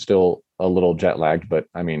 so I'm still a little jet lagged, but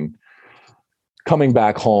I mean, coming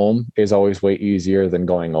back home is always way easier than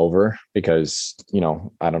going over, because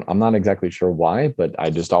I'm not exactly sure why, but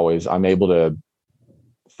I'm able to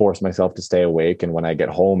force myself to stay awake. And when I get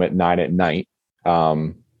home at 9 at night,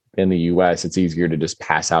 in the US, it's easier to just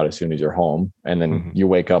pass out as soon as you're home, and then you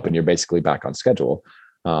wake up and you're basically back on schedule.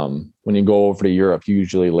 When you go over to Europe, you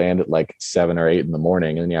usually land at like 7 or 8 in the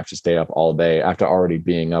morning, and then you have to stay up all day after already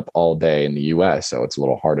being up all day in the US. So it's a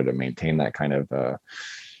little harder to maintain that kind of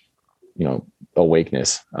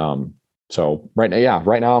awakeness. So right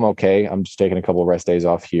now I'm okay. I'm just taking a couple of rest days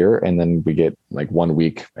off here, and then we get like 1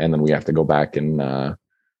 week, and then we have to go back and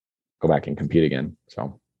compete again.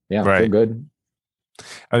 So yeah, I feel good.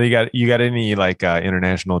 Oh, you got any like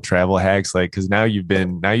international travel hacks? Like, because now you've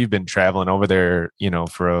been traveling over there,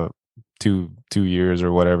 for 2 years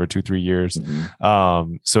or whatever, 2-3 years.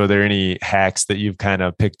 Mm-hmm. So are there any hacks that you've kind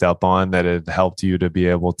of picked up on that have helped you to be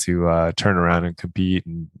able to turn around and compete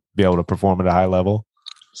and be able to perform at a high level?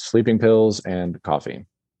 Sleeping pills and coffee.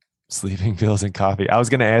 Sleeping pills and coffee. I was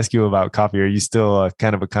going to ask you about coffee. Are you still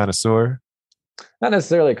kind of a connoisseur? Not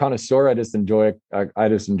necessarily a connoisseur. I just enjoy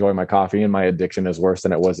my coffee, and my addiction is worse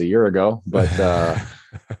than it was a year ago. But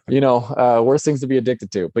Worse things to be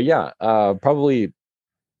addicted to. But yeah, probably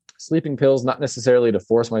sleeping pills, not necessarily to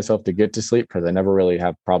force myself to get to sleep because I never really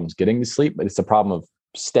have problems getting to sleep, but it's a problem of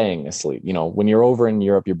staying asleep. When you're over in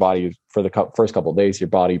Europe, your body for the first couple of days, your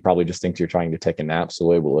body probably just thinks you're trying to take a nap.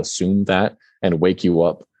 So it will assume that and wake you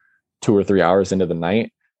up 2 or 3 hours into the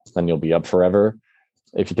night. Then you'll be up forever.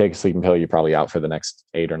 If you take a sleeping pill, you're probably out for the next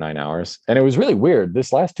 8 or 9 hours. And it was really weird.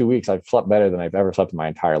 This last 2 weeks, I've slept better than I've ever slept in my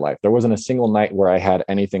entire life. There wasn't a single night where I had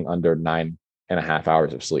anything under 9.5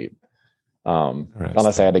 hours of sleep.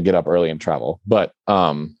 Unless I had to get up early and travel. But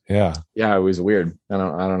yeah, it was weird. I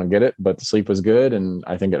don't get it, but the sleep was good, and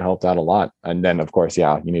I think it helped out a lot. And then, of course,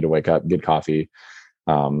 you need to wake up, get coffee,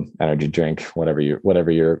 energy drink, whatever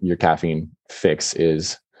your caffeine fix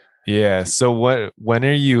is. Yeah. So when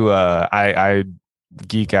are you? I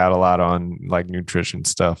geek out a lot on like nutrition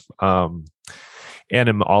stuff, and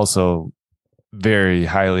I'm also very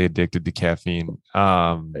highly addicted to caffeine.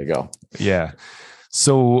 There you go. Yeah.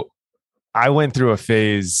 So I went through a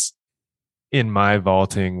phase in my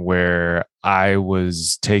vaulting where I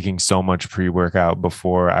was taking so much pre-workout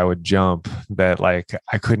before I would jump that like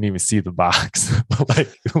I couldn't even see the box.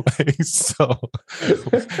 So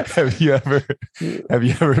have you ever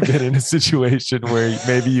been in a situation where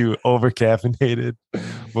maybe you over caffeinated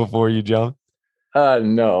before you jumped?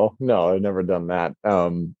 No, I've never done that.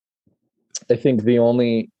 I think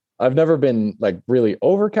I've never been like really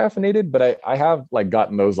over caffeinated, but I have like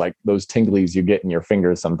gotten those tinglies you get in your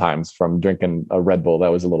fingers sometimes from drinking a Red Bull.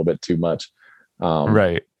 That was a little bit too much.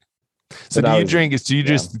 Right. So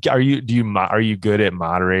are you good at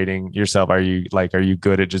moderating yourself? Are you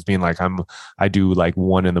good at just being like, I do like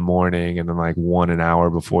 1 a.m. and then like 1 an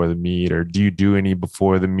hour before the meet, or do you do any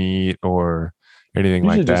before the meet or anything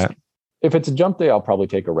like that? If it's a jump day, I'll probably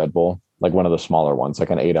take a Red Bull, like one of the smaller ones,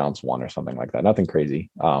 like an 8-ounce one or something like that. Nothing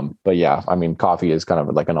crazy. But yeah, I mean, coffee is kind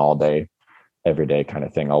of like an all day, every day kind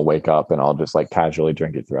of thing. I'll wake up and I'll just like casually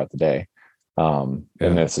drink it throughout the day. And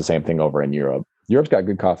it's the same thing over in Europe. Europe's got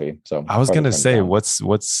good coffee. So I was going to say, what's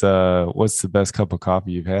the best cup of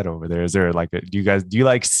coffee you've had over there? Is there like, do you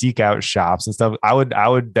like seek out shops and stuff? I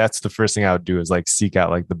would, that's the first thing I would do is like seek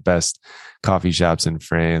out like the best coffee shops in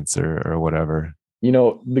France or whatever.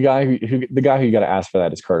 The guy who you got to ask for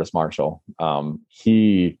that is Curtis Marshall.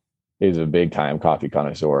 He is a big time coffee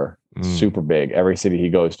connoisseur, super big. Every city he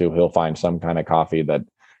goes to, he'll find some kind of coffee that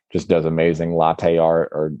just does amazing latte art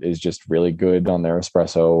or is just really good on their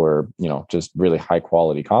espresso or, just really high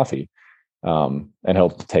quality coffee. And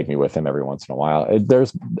he'll take me with him every once in a while.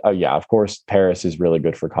 Of course, Paris is really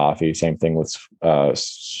good for coffee. Same thing with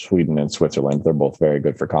Sweden and Switzerland. They're both very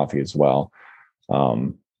good for coffee as well. But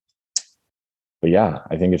yeah,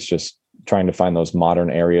 I think it's just trying to find those modern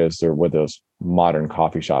areas or where those modern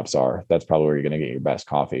coffee shops are. That's probably where you're going to get your best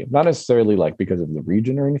coffee. Not necessarily like because of the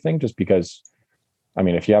region or anything, just because, I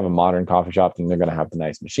mean, if you have a modern coffee shop, then they're going to have the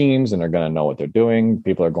nice machines and they're going to know what they're doing.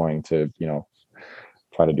 People are going to,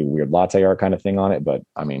 try to do weird latte art kind of thing on it. But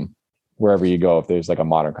I mean, wherever you go, if there's like a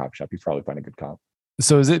modern coffee shop, you probably find a good coffee.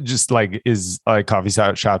 So is it just like, is like coffee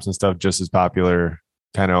shops and stuff just as popular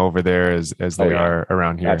kind of over there as they are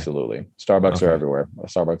around here? Absolutely. Starbucks are everywhere.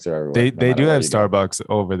 Starbucks are everywhere. They do have Starbucks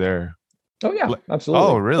over there. Oh yeah, absolutely.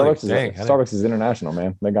 Oh really? Starbucks is international,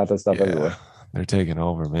 man. They got that stuff everywhere. They're taking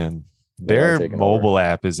over, man. Their mobile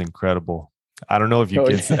app is incredible. I don't know if you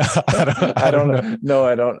can. I don't know. No,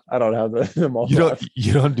 I don't have the mobile app. Do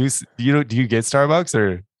you get Starbucks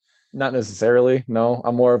or? Not necessarily. No,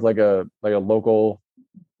 I'm more of like a local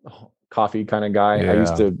coffee kind of guy.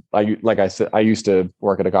 Yeah. I used to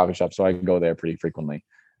work at a coffee shop, so I go there pretty frequently.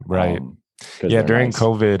 Right. During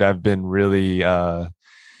COVID, I've been really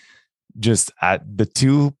just at the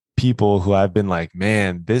two people who I've been like,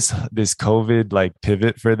 man, this COVID like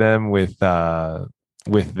pivot for them with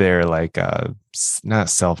their like not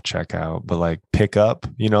self checkout, but like pickup,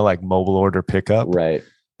 like mobile order pickup. Right.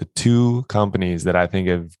 The two companies that I think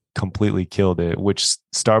have completely killed it, which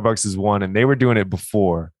Starbucks is one, and they were doing it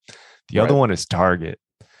before. The other one is Target.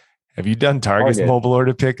 Have you done Target's mobile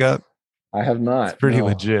order pickup? I have not. It's pretty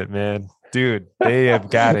legit, man. Dude, they have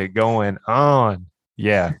got it going on.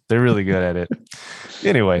 Yeah, they're really good at it.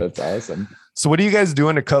 Anyway. That's awesome. So what are you guys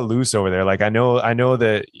doing to cut loose over there? Like, I know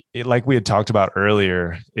that like we had talked about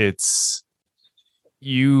earlier, it's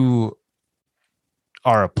you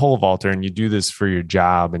are a pole vaulter and you do this for your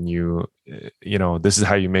job and this is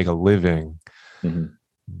how you make a living. Mm-hmm.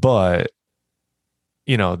 But,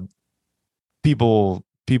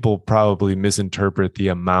 people probably misinterpret the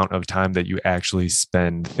amount of time that you actually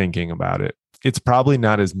spend thinking about it. It's probably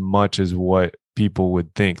not as much as what people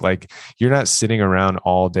would think. Like, you're not sitting around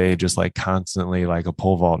all day just like constantly like a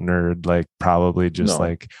pole vault nerd, like probably just No,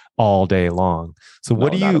 like all day long. So no,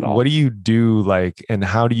 not at what all. do you do, like, and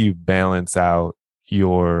how do you balance out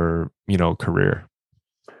your, career?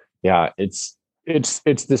 Yeah, it's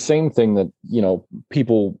the same thing that,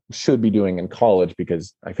 people should be doing in college,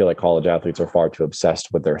 because I feel like college athletes are far too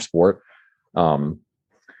obsessed with their sport. Um,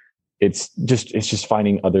 it's just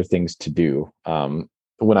finding other things to do.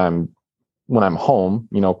 When I'm home,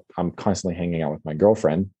 I'm constantly hanging out with my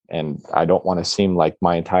girlfriend, and I don't want to seem like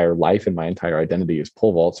my entire life and my entire identity is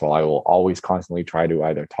pole vault. So I will always constantly try to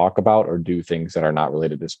either talk about or do things that are not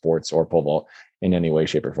related to sports or pole vault in any way,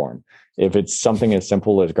 shape, or form. If it's something as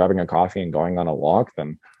simple as grabbing a coffee and going on a walk,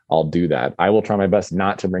 then I'll do that. I will try my best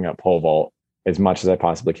not to bring up pole vault as much as I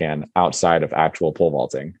possibly can outside of actual pole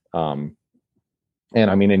vaulting. And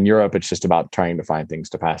I mean, in Europe, it's just about trying to find things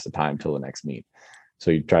to pass the time till the next meet. So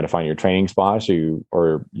you try to find your training spots,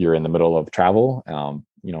 or you're in the middle of travel.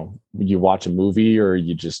 You watch a movie, or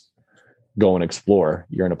you just go and explore.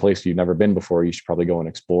 You're in a place you've never been before. You should probably go and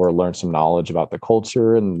explore, learn some knowledge about the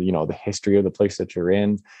culture and the history of the place that you're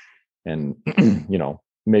in, and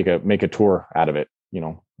make a tour out of it.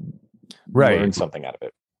 Right. Learn something out of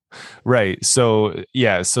it. Right. So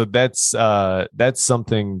yeah, so that's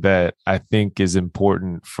something that I think is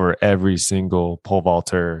important for every single pole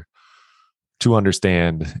vaulter to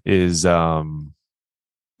understand is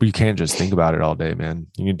you can't just think about it all day, man.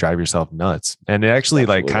 You can drive yourself nuts. And it actually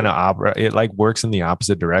like kind of it like works in the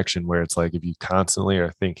opposite direction, where it's like if you constantly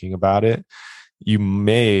are thinking about it, you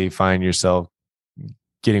may find yourself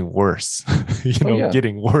getting worse,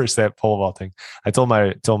 getting worse at pole vaulting. I told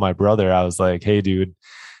my brother, I was like, hey dude,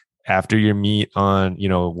 after your meet on,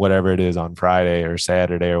 whatever it is on Friday or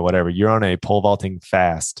Saturday or whatever, you're on a pole vaulting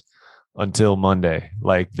fast until Monday.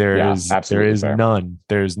 Like there is fair. none.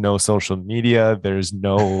 There's no social media. There's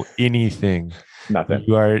no anything. Nothing.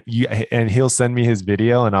 And he'll send me his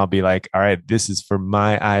video and I'll be like, all right, this is for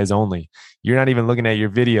my eyes only. You're not even looking at your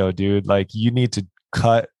video, dude. Like you need to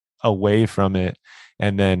cut away from it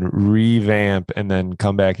and then revamp and then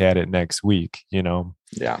come back at it next week,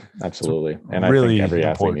 Yeah, absolutely. And really I think every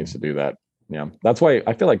athlete important. needs to do that. Yeah. I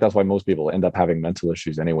feel like that's why most people end up having mental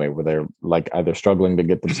issues anyway, where they're like either struggling to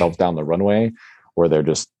get themselves down the runway, or they're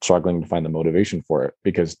just struggling to find the motivation for it,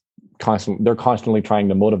 because they're constantly trying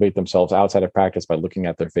to motivate themselves outside of practice by looking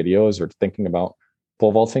at their videos or thinking about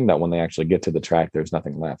pole vaulting, that when they actually get to the track, there's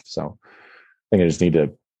nothing left. So I think I just need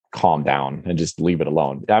to calm down and just leave it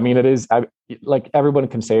alone. I mean, like everyone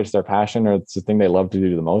can say it's their passion or it's the thing they love to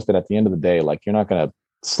do the most, but at the end of the day, like you're not going to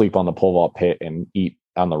sleep on the pole vault pit and eat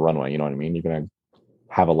on the runway. You know what I mean? You're going to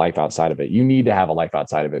have a life outside of it. You need to have a life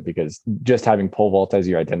outside of it, because just having pole vault as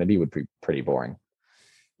your identity would be pretty boring.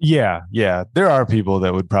 Yeah. There are people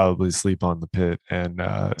that would probably sleep on the pit and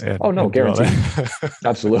guaranteed.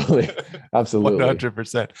 Absolutely.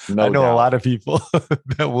 100%. No I know doubt. a lot of people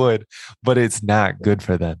that would, but it's not good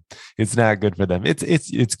for them. It's not good for them.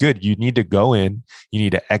 It's good. You need to go in, you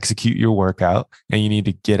need to execute your workout, and you need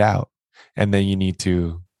to get out, and then you need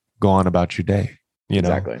to go on about your day.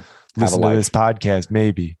 Exactly. Listen to this podcast,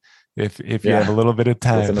 maybe. If you have a little bit of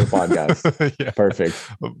time. Listen to the podcast. Yeah. Perfect.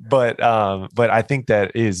 But I think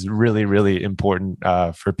that is really, really important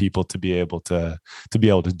for people to be able to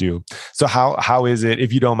do. So how is it,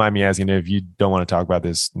 if you don't mind me asking, if you don't want to talk about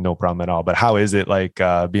this, no problem at all, but how is it like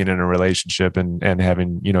being in a relationship and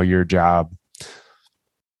having, your job?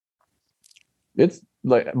 It's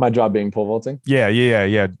like my job being pole vaulting. Yeah.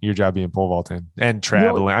 Your job being pole vaulting and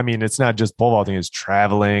traveling. I mean, it's not just pole vaulting, it's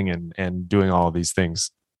traveling and doing all of these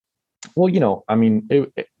things. Well, I mean,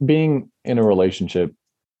 being in a relationship,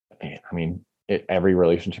 I mean, every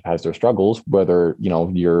relationship has their struggles, whether,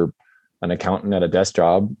 you're an accountant at a desk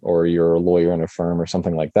job or you're a lawyer in a firm or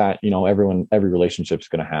something like that. Every relationship is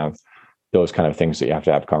going to have those kind of things that you have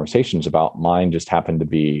to have conversations about. Mine just happened to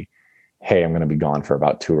be, hey, I'm going to be gone for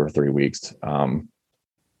about 2 or 3 weeks.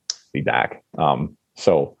 Be back.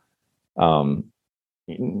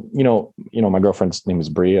 My girlfriend's name is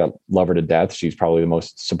Brie. I love her to death. She's probably the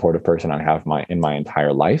most supportive person I have in my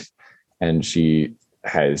entire life. And she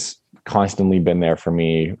has constantly been there for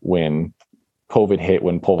me when COVID hit,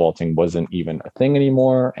 when pole vaulting wasn't even a thing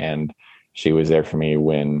anymore. And she was there for me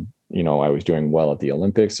when, I was doing well at the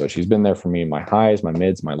Olympics. So she's been there for me in my highs, my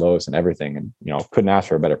mids, my lows, and everything. And, couldn't ask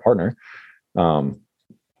for a better partner.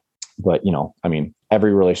 But, I mean,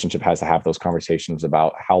 every relationship has to have those conversations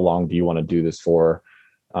about how long do you want to do this for?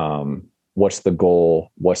 What's the goal?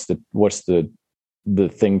 What's the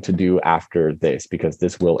thing to do after this? Because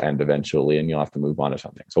this will end eventually and you'll have to move on to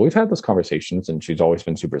something. So we've had those conversations and she's always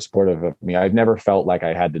been super supportive of me. I've never felt like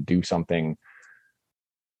I had to do something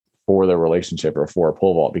for the relationship or for a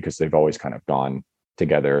pole vault, because they've always kind of gone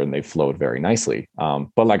together and they've flowed very nicely.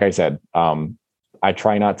 But like I said, I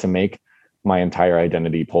try not to make my entire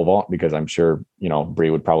identity pole vault, because I'm sure, Bree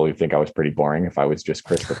would probably think I was pretty boring if I was just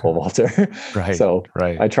Chris the pole vaulter. Right. So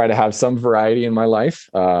right. I try to have some variety in my life.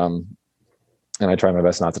 And I try my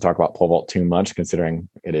best not to talk about pole vault too much, considering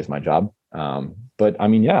it is my job. But I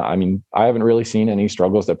mean, I haven't really seen any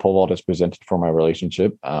struggles that pole vault has presented for my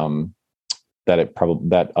relationship,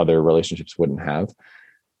 that other relationships wouldn't have.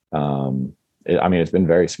 It's been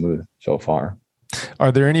very smooth so far.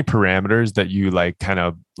 Are there any parameters that you like, kind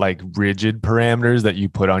of like rigid parameters that you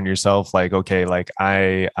put on yourself? Like, okay, like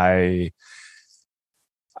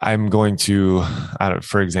I'm going to,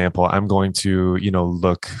 for example, I'm going to,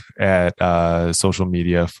 look at social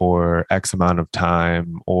media for X amount of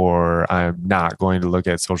time, or I'm not going to look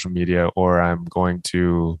at social media, or I'm going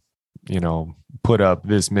to, put up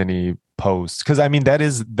this many posts. Cause I mean, that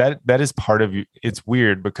is part of you. It's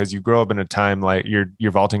weird because you grow up in a time like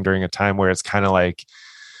you're vaulting during a time where it's kind of like,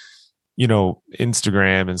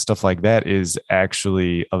 Instagram and stuff like that is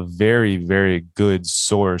actually a very, very good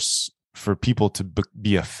source for people to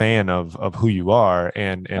be a fan of who you are.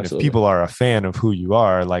 And if people are a fan of who you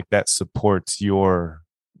are, like that supports your,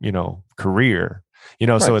 career,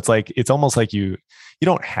 right. So it's like, it's almost like you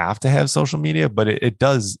don't have to have social media, but it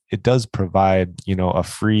does provide, a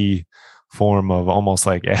free form of almost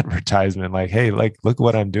like advertisement, like, hey, like, look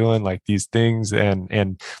what I'm doing, like these things.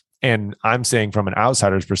 And I'm saying from an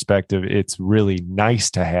outsider's perspective, it's really nice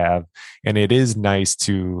to have. And it is nice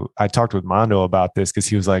I talked with Mondo about this, because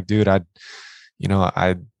he was like, dude, I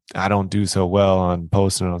don't do so well on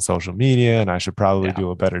posting on social media, and I should probably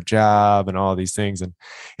do a better job and all these things. And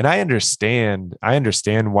I understand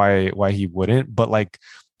why he wouldn't, but like,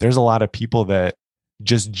 there's a lot of people that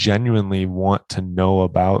just genuinely want to know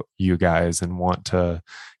about you guys and want to,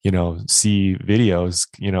 see videos,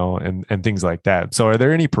 and things like that. So are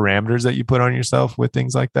there any parameters that you put on yourself with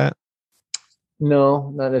things like that?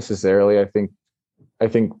 No, not necessarily. I think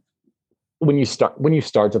when you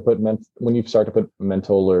start to put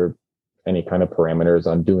mental or any kind of parameters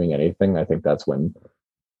on doing anything, I think that's when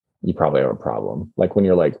you probably have a problem. Like when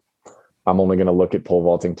you're like, I'm only going to look at pole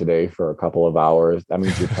vaulting today for a couple of hours. That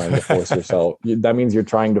means you're trying to force yourself. That means you're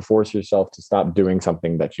trying to force yourself to stop doing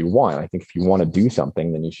something that you want. I think if you want to do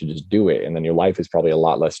something, then you should just do it. And then your life is probably a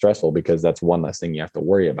lot less stressful, because that's one less thing you have to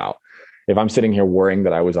worry about. If I'm sitting here worrying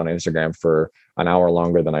that I was on Instagram for an hour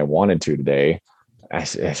longer than I wanted to today,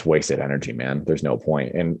 it's wasted energy, man. There's no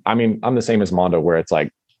point. And I mean, I'm the same as Mondo, where it's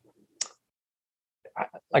like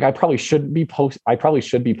I probably should be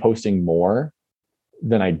posting more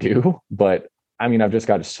than I do, but I mean, I've just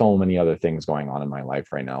got so many other things going on in my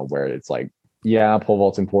life right now where it's like, yeah, pole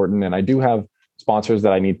vault's important. And I do have sponsors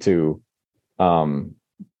that I need to,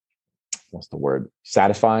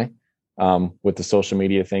 satisfy, with the social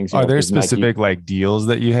media things. Are there specific Nike, like deals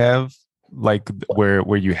that you have, like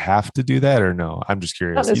where you have to do that, or no? I'm just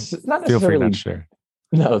curious. Not feel free not to share.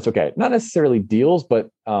 No, it's okay. Not necessarily deals, but,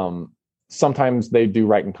 sometimes they do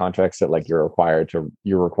write in contracts that like you're required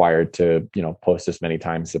to, post this many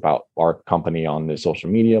times about our company on the social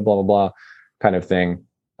media, blah, blah, blah kind of thing.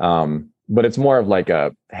 But it's more of like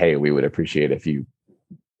hey, we would appreciate if you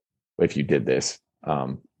did this.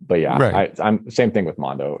 But yeah, right. I'm same thing with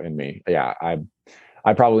Mondo and me. Yeah.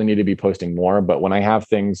 I probably need to be posting more, but when I have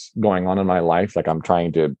things going on in my life, like I'm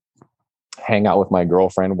trying to hang out with my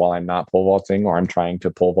girlfriend while I'm not pole vaulting, or I'm trying to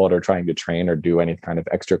pole vault or trying to train or do any kind of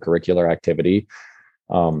extracurricular activity,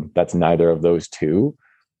 that's neither of those two,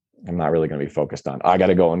 I'm not really going to be focused on. I got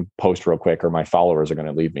to go and post real quick or my followers are going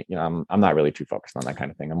to leave me. I'm not really too focused on that kind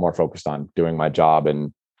of thing. I'm more focused on doing my job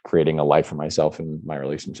and creating a life for myself and my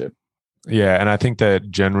relationship. Yeah. And I think that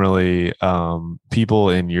generally people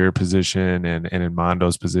in your position and in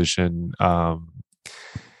Mondo's position,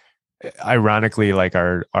 ironically, like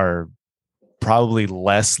are probably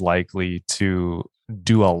less likely to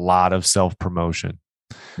do a lot of self-promotion,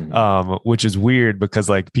 which is weird because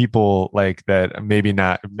like people like that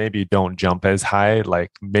maybe don't jump as high,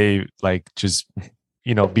 like may like just,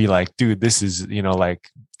 be like, dude, this is, like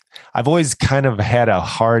I've always kind of had a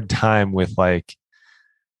hard time with like,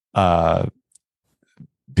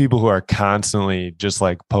 people who are constantly just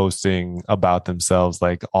like posting about themselves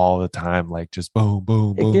like all the time, like just boom,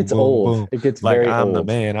 boom, boom. It gets boom, old. Boom. It gets like very I'm old. the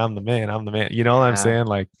man. I'm the man. I'm the man. You know what I'm saying?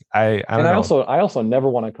 Like I don't know. I also never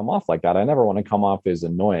want to come off like that. I never want to come off as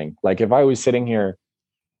annoying. Like if I was sitting here,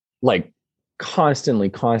 like constantly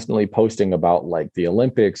posting about like the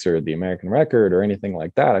Olympics or the American record or anything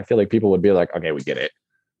like that, I feel like people would be like, okay, we get it.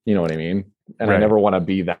 You know what I mean? And right. I never want to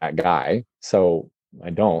be that guy. So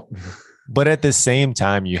I don't. But at the same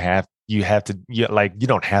time, you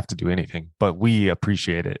don't have to do anything, but we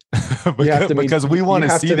appreciate it because we want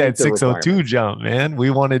to see that 602 jump, man. We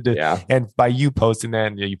wanted to, Yeah. and by you posting that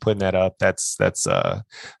and you putting that up, that's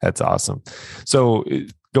awesome. So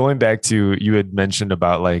going back to, you had mentioned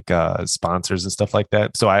about like sponsors and stuff like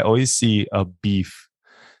that. So I always see a beef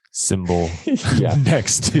symbol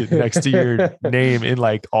next to your name in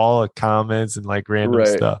like all the comments and like random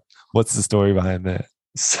stuff. What's the story behind that?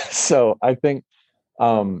 So I think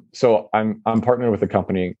so I'm partnered with a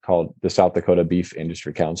company called the South Dakota Beef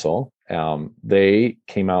Industry Council. They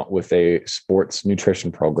came out with a sports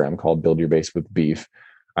nutrition program called Build Your Base with Beef.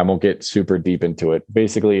 I won't get super deep into it.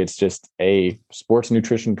 Basically, it's just a sports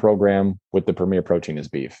nutrition program with the premier protein is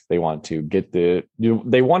beef. They want to get the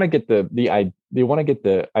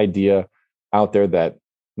idea out there that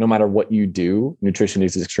no matter what you do, nutrition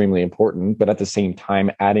is extremely important. But at the same time,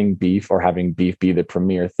 adding beef or having beef be the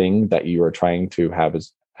premier thing that you are trying to have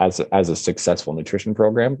as a successful nutrition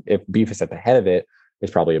program, if beef is at the head of it,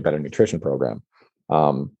 it's probably a better nutrition program.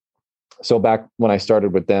 So back when I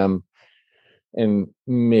started with them in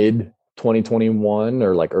mid 2021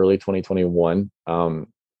 or like early 2021,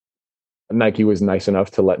 Nike was nice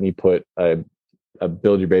enough to let me put a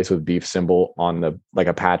Build Your Base with Beef symbol on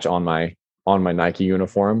a patch on my Nike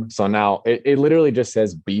uniform. So now it literally just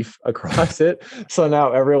says beef across it. So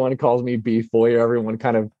now everyone calls me Beef Boy, or everyone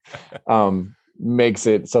kind of makes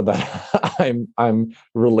it so that I'm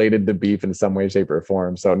related to beef in some way, shape, or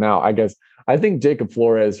form. So now I think Jacob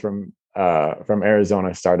Flores from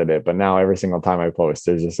Arizona started it, but now every single time I post,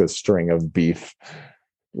 there's just a string of beef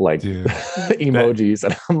like emojis,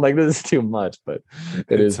 and I'm like, this is too much, but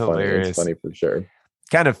it is hilarious. Funny. It's funny for sure.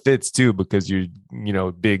 Kind of fits too, because you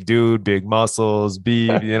big dude, big muscles,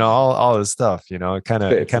 beef, all this stuff, it kind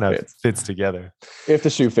of fits together. If the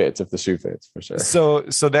shoe fits for sure. So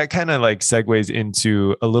that kind of like segues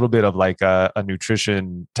into a little bit of like a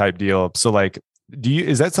nutrition type deal. So like,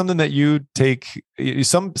 is that something that you take?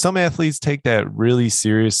 Some athletes take that really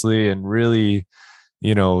seriously and really,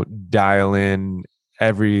 dial in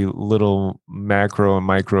every little macro and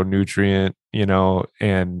micronutrient,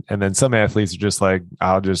 and then some athletes are just like,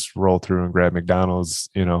 I'll just roll through and grab McDonald's,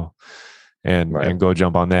 and go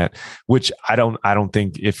jump on that, which I don't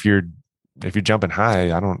think if you're jumping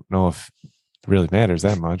high, I don't know if it really matters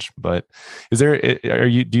that much. But do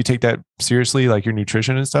you take that seriously, like your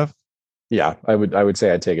nutrition and stuff? Yeah, I would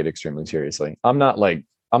say I take it extremely seriously. I'm not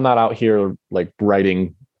out here like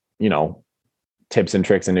writing, tips and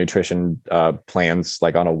tricks and nutrition plans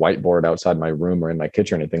like on a whiteboard outside my room or in my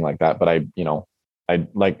kitchen or anything like that. But I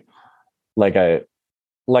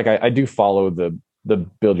do follow the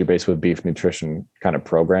Build Your Base with Beef nutrition kind of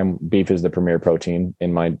program. Beef is the premier protein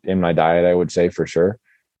in my diet, I would say, for sure.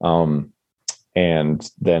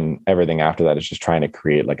 And then everything after that is just trying to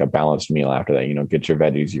create like a balanced meal after that, get your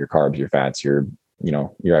veggies, your carbs, your fats, your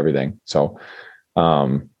everything. So,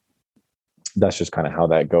 that's just kind of how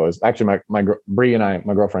that goes. Actually, my Bree and I,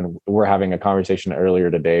 my girlfriend, were having a conversation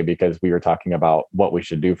earlier today because we were talking about what we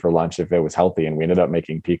should do for lunch if it was healthy. And we ended up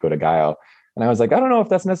making pico de gallo. And I was like, I don't know if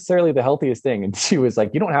that's necessarily the healthiest thing. And she was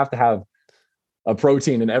like, you don't have to have a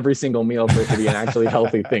protein in every single meal for it to be an actually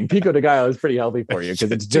healthy thing. Pico de gallo is pretty healthy for you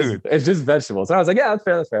because it's just vegetables. And I was like, yeah,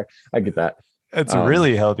 that's fair. I get that. It's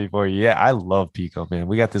really healthy for you. Yeah, I love pico, man.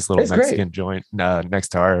 We got this little Mexican joint next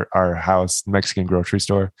to our house, Mexican grocery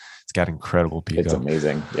store. It's got incredible pico. It's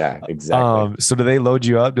amazing. Yeah, exactly. So do they load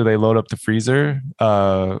you up? Do they load up the freezer? They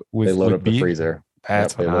load up the freezer.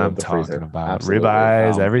 That's what I'm talking about.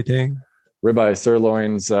 Ribeyes, everything. Ribeyes,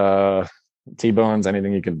 sirloins, T-bones,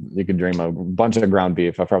 anything you could dream of. A bunch of ground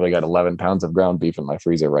beef. I've probably got 11 pounds of ground beef in my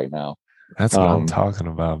freezer right now. That's what I'm talking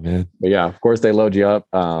about, man. But yeah, of course they load you up.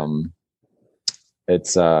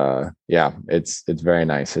 It's very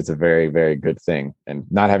nice. It's a very, very good thing. And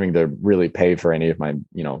not having to really pay for any of my,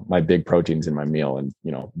 my big proteins in my meal. And,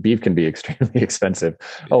 beef can be extremely expensive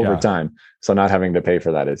over time. So not having to pay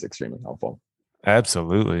for that is extremely helpful.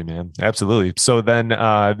 Absolutely, man. Absolutely. So then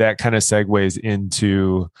that kind of segues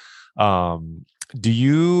into, do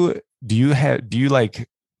you like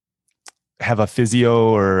have a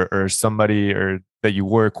physio or somebody or that you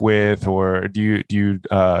work with, or do you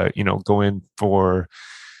go in for,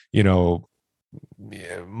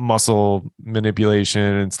 muscle manipulation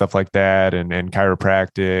and stuff like that and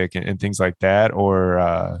chiropractic and things like that? Or,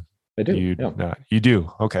 I do. You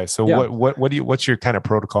do. Okay. So what's your kind of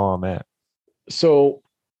protocol on that? So,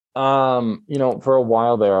 for a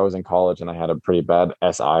while there, I was in college and I had a pretty bad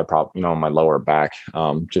SI problem, in my lower back,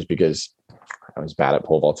 just because I was bad at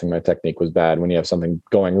pole vaulting. My technique was bad. When you have something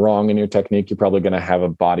going wrong in your technique, you're probably going to have a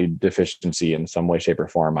body deficiency in some way, shape, or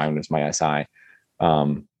form. Mine was my SI.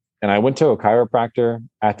 And I went to a chiropractor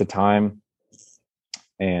at the time,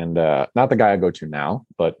 and not the guy I go to now,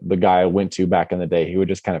 but the guy I went to back in the day. He would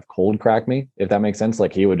just kind of cold crack me, if that makes sense.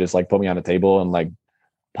 Like he would just like put me on a table and like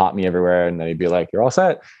pop me everywhere, and then he'd be like, "You're all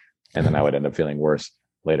set," and then I would end up feeling worse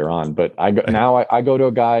later on. But I go to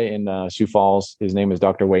a guy in Sioux Falls. His name is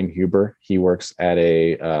Dr. Wayne Huber. He works at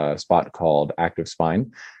a spot called Active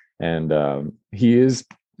Spine, and he is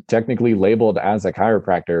technically labeled as a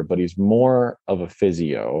chiropractor, but he's more of a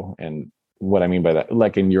physio. And what I mean by that,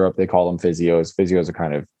 like in Europe, they call them physios. Physios are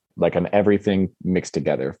kind of like an everything mixed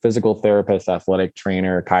together: physical therapist, athletic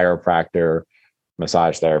trainer, chiropractor,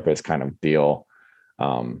 massage therapist kind of deal.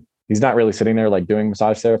 He's not really sitting there like doing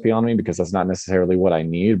massage therapy on me, because that's not necessarily what I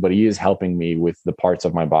need, but he is helping me with the parts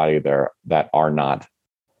of my body there that are not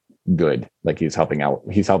good. Like he's helping me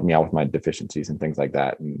out with my deficiencies and things like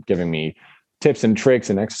that, and giving me tips and tricks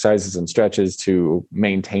and exercises and stretches to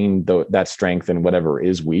maintain that strength and whatever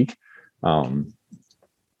is weak.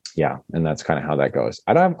 Yeah. And that's kind of how that goes.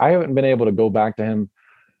 I haven't been able to go back to him,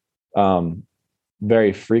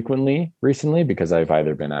 very frequently recently, because I've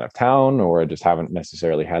either been out of town or I just haven't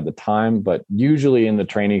necessarily had the time. But usually in the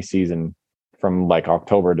training season, from like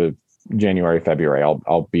October to January, February,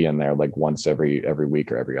 I'll be in there like once every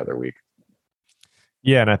week or every other week.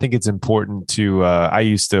 Yeah, and I think it's important to. I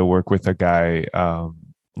used to work with a guy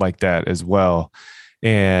like that as well,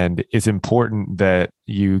 and it's important that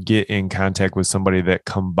you get in contact with somebody that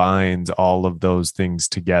combines all of those things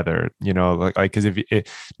together. You know, like because if it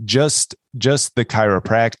just the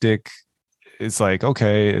chiropractic, it's like,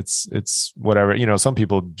 okay, it's whatever. You know, some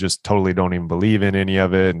people just totally don't even believe in any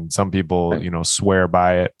of it, and some people, Right. you know, swear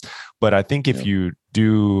by it. But I think if you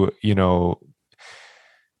do, you know,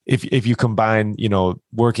 if you combine, you know,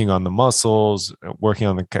 working on the muscles, working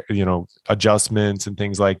on the, you know, adjustments and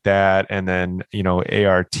things like that, and then, you know,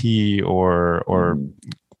 ART or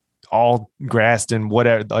all Graston,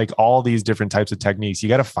 whatever, like all these different types of techniques, you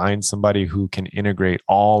got to find somebody who can integrate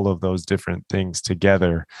all of those different things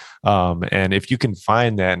together. And if you can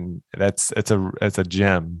find that, it's a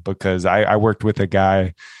gem, because I worked with a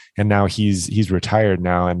guy, and now he's retired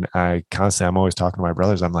now. And I'm always talking to my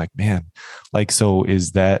brothers. I'm like, man, like, so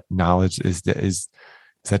is that knowledge, is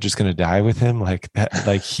that just going to die with him? Like that,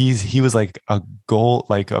 like he was like a gold,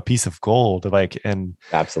 like a piece of gold. Like, and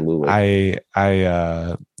Absolutely.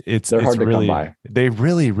 it's hard to really, come by. they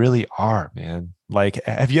really, really are, man. Like,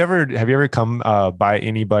 have you ever come by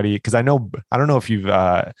anybody? Cause I don't know if you've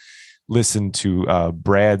listened to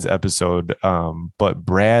Brad's episode. But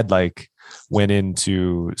Brad like went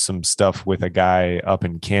into some stuff with a guy up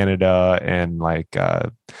in Canada, and like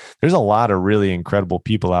there's a lot of really incredible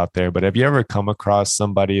people out there. But have you ever come across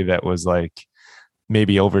somebody that was like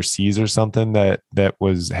maybe overseas or something that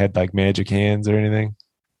had like magic hands or anything?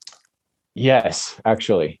 Yes,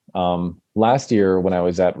 actually. Last year when I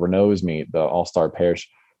was at Renault's meet, the All-Star Pairs,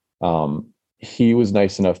 he was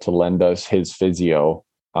nice enough to lend us his physio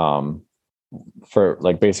for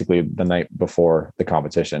like basically the night before the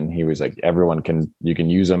competition. He was like, you can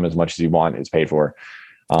use them as much as you want, it's paid for.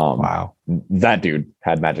 Wow. That dude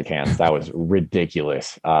had magic hands. That was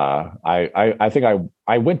ridiculous. I think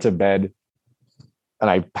I went to bed and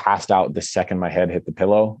I passed out the second my head hit the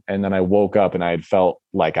pillow. And then I woke up and I had felt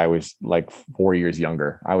like I was like 4 years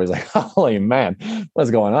younger. I was like, holy man,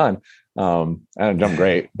 what's going on? I didn't jump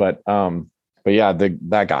great, but yeah,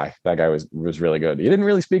 that guy was really good. He didn't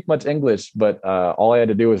really speak much English, but all I had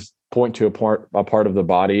to do was point to a part of the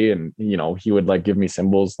body, and you know, he would like give me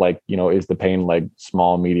symbols like, you know, is the pain like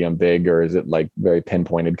small, medium, big, or is it like very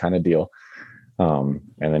pinpointed kind of deal? And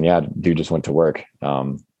then yeah, dude just went to work.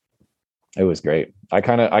 It was great. I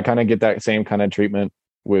kind of get that same kind of treatment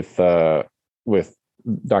with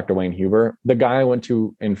Dr. Wayne Huber. The guy I went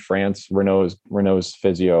to in France, Renault's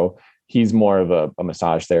physio, he's more of a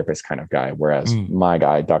massage therapist kind of guy, whereas my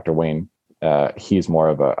guy, Dr. Wayne, he's more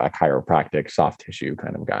of a chiropractic soft tissue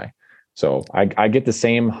kind of guy. So I get the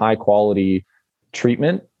same high quality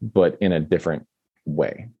treatment, but in a different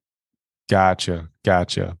way. Gotcha.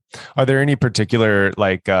 Are there any particular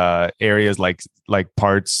like areas, like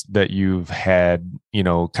parts that you've had, you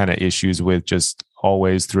know, kind of issues with just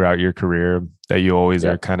always throughout your career that you always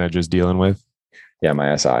are kind of just dealing with? Yeah,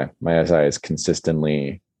 my SI is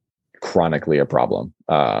consistently, chronically a problem.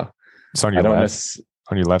 It's on your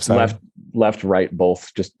on your left side, left, right,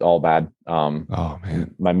 both just all bad. Oh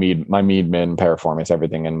man, my med min piriformis,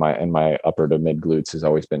 everything in my upper to mid glutes has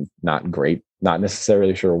always been not great. Not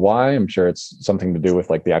necessarily sure why. I'm sure it's something to do with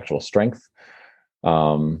like the actual strength.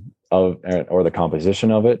 of or the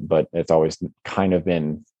composition of it, but it's always kind of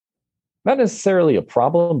been not necessarily a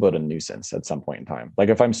problem, but a nuisance at some point in time. Like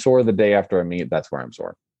if I'm sore the day after a meet, that's where I'm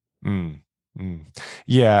sore. Mm, mm.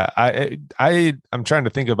 Yeah, I'm trying to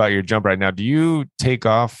think about your jump right now. Do you take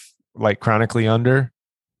off like chronically under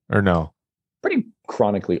or no? Pretty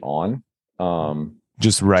chronically on.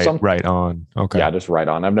 Just right on. Okay. Yeah, just right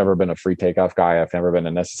on. I've never been a free takeoff guy. I've never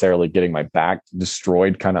been necessarily getting my back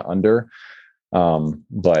destroyed kind of under.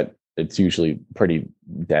 But it's usually pretty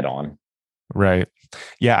dead on. Right.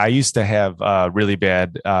 Yeah, I used to have really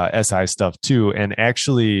bad SI stuff too. And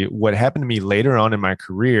actually, what happened to me later on in my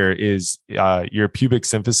career is your pubic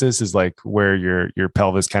symphysis is like where your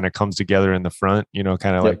pelvis kind of comes together in the front, you know,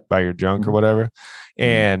 kind of like by your junk or whatever.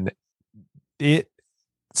 And it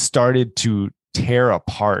started to tear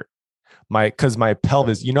apart because my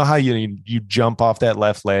pelvis, you know how you jump off that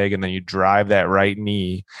left leg and then you drive that right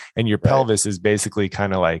knee, and your pelvis is basically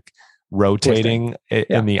kind of like rotating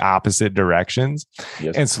in the opposite directions.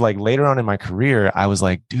 Yes. And so like later on in my career, I was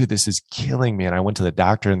like, dude, this is killing me. And I went to the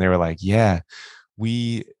doctor and they were like, yeah,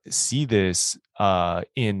 we see this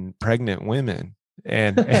in pregnant women.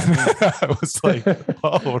 And I was like,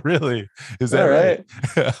 oh, really? Is that right?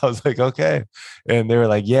 I was like, okay. And they were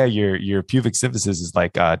like, yeah, your pubic symphysis is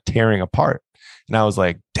like tearing apart. And I was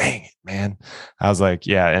like, dang it, man. I was like,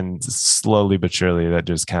 yeah. And slowly but surely that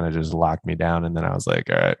just kind of just locked me down. And then I was like,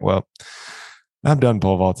 all right, well, I'm done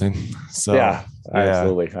pole vaulting. So yeah,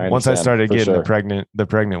 absolutely. Once I started getting the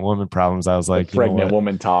pregnant woman problems, I was like, the pregnant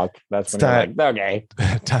woman talk. That's when you're like, okay,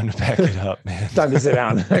 time to pack it up, man. Time to sit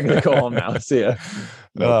down. I'm gonna go home now. See ya.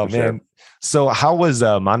 No, man. Sure. So how was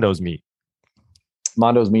Mondo's meet?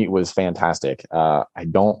 Mondo's meet was fantastic. I've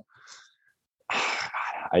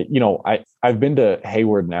been to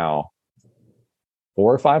Hayward now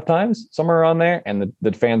 4 or 5 times, somewhere around there, and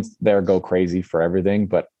the fans there go crazy for everything.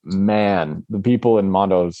 But man, the people in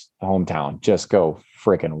Mondo's hometown just go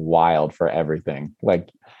freaking wild for everything. Like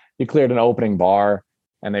he cleared an opening bar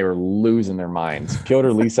and they were losing their minds.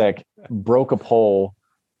 Piotr Lisek broke a pole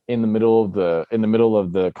in the middle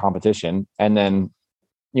of the competition, and then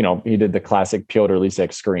he did the classic Piotr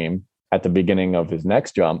Lisek scream at the beginning of his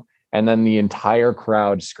next jump. And then the entire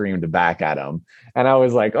crowd screamed back at him. And I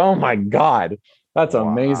was like, oh my God, that's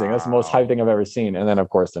amazing. That's the most hype thing I've ever seen. And then of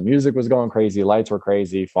course the music was going crazy. Lights were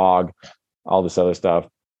crazy, fog, all this other stuff.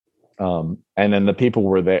 And then the people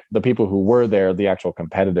who were there, the actual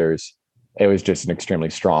competitors, it was just an extremely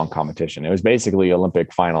strong competition. It was basically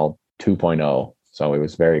Olympic final 2.0. So it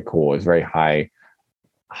was very cool. It was very high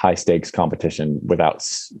stakes competition without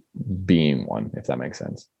being one, if that makes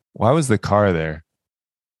sense. Why was the car there?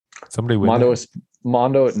 Somebody Mondo is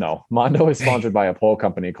sponsored by a pole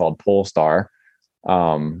company called Polestar.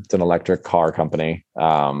 It's an electric car company.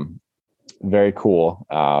 Very cool.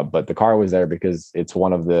 But the car was there because it's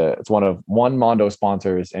one of Mondo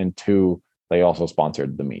sponsors, and 2, they also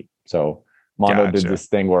sponsored the meet. So Mondo did this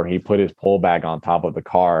thing where he put his pole bag on top of the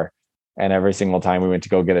car, and every single time we went to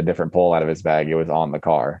go get a different pole out of his bag, it was on the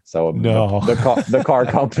car. So the car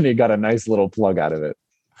company got a nice little plug out of it.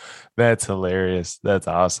 That's hilarious. That's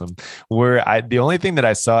awesome. The only thing that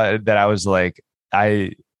I saw that I was like,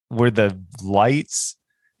 were the lights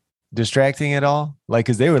distracting at all? Like,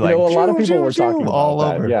 cause they were like, a lot of people were talking about all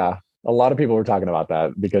that. over. Yeah. A lot of people were talking about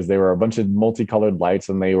that because they were a bunch of multicolored lights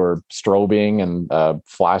and they were strobing and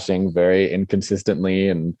flashing very inconsistently.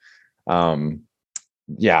 And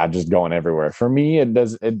just going everywhere. For me, it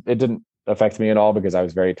didn't affect me at all because I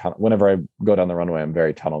was whenever I go down the runway, I'm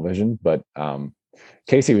very tunnel vision, but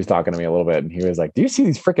Casey was talking to me a little bit and he was like, do you see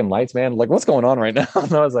these freaking lights, man? Like, what's going on right now?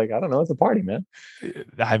 And I was like, I don't know. It's a party, man.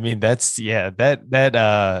 I mean, that's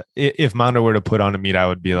if Mondo were to put on a meet, I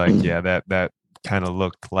would be like, yeah, that kind of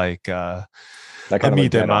looked like a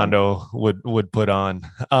meet that Mondo would put on.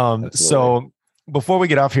 So before we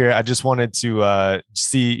get off here, I just wanted to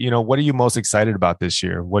see, what are you most excited about this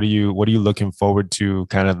year? What are you looking forward to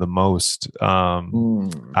kind of the most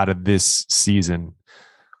out of this season?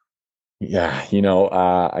 Yeah,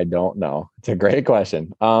 I don't know. It's a great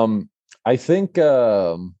question. I think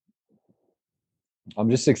I'm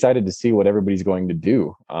just excited to see what everybody's going to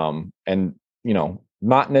do. And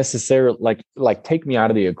not necessarily like take me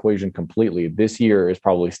out of the equation completely. This year is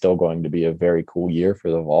probably still going to be a very cool year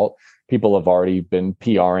for the vault. People have already been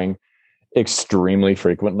PRing extremely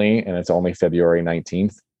frequently, and it's only February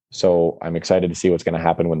 19th. So I'm excited to see what's going to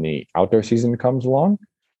happen when the outdoor season comes along.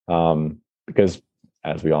 Because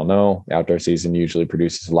as we all know, the outdoor season usually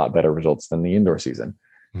produces a lot better results than the indoor season.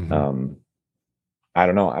 Mm-hmm. I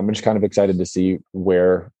don't know. I'm just kind of excited to see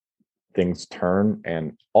where things turn.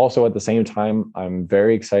 And also at the same time, I'm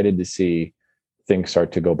very excited to see things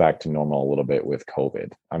start to go back to normal a little bit with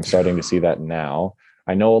COVID. I'm starting to see that now.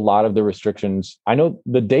 I know a lot of the restrictions. I know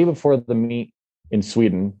the day before the meet in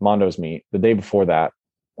Sweden, Mondo's meet, the day before that,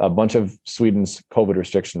 a bunch of Sweden's COVID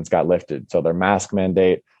restrictions got lifted. So their mask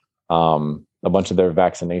mandate, a bunch of their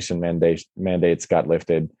vaccination mandates got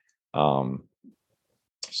lifted.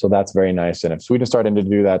 So that's very nice. And if Sweden's starting to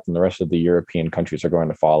do that, then the rest of the European countries are going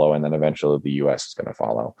to follow. And then eventually the US is going to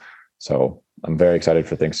follow. So I'm very excited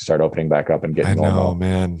for things to start opening back up and getting normal. I know,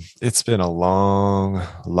 man. It's been a long,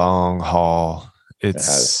 long haul.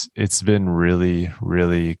 It's been really,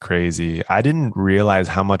 really crazy. I didn't realize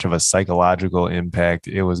how much of a psychological impact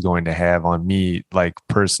it was going to have on me, like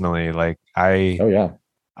personally. Like I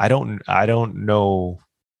don't know.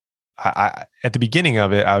 I at the beginning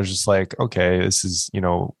of it, I was just like, okay, this is,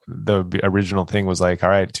 the original thing was like, all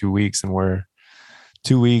right, 2 weeks and we're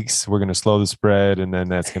 2 weeks, we're going to slow the spread. And then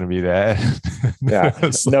that's going to be that. Yeah.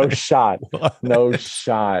 No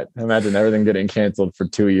shot. Imagine everything getting canceled for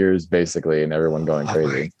 2 years, basically, and everyone going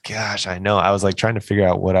crazy. My gosh, I know. I was like trying to figure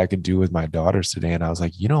out what I could do with my daughters today. And I was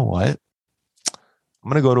like, you know what? I'm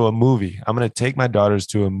going to go to a movie. I'm going to take my daughters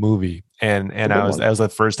to a movie. And that was the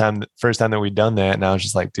first time that we'd done that. And I was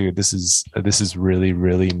just like, dude, this is really,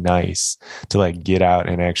 really nice to like get out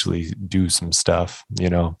and actually do some stuff.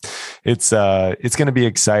 It's going to be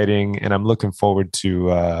exciting, and I'm looking forward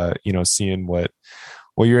to, seeing what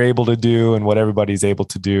you're able to do and what everybody's able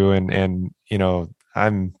to do. And you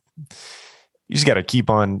just got to keep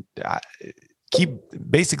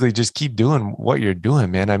doing what you're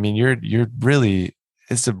doing, man. I mean,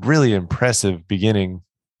 it's a really impressive beginning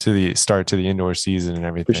to the start to the indoor season and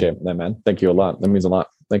everything. Appreciate that, man. Thank you a lot. That means a lot.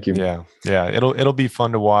 Thank you. Yeah. It'll be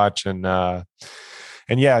fun to watch. And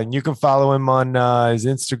you can follow him on his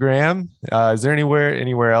Instagram. Is there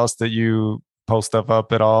anywhere else that you post stuff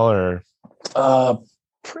up at all, or?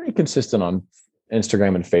 Pretty consistent on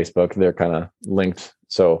Instagram and Facebook. They're kind of linked.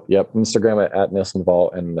 So yep. Instagram at Nilsson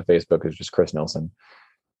Vault, and the Facebook is just Chris Nilsson.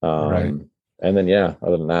 Right. And then,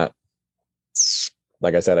 other than that,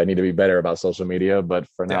 like I said, I need to be better about social media, but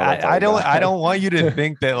for now, I don't want you to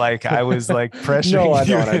think that like I was like pressuring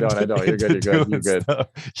you. I don't. You're good. Stuff.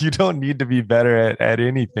 You don't need to be better at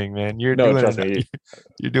anything, man. You're doing great.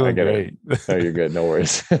 No, you're good. No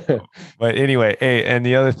worries. But anyway, hey, and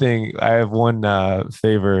the other thing, I have one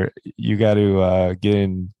favor. You got to get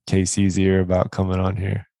in Casey's ear about coming on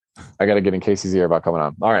here. I got to get in Casey's ear about coming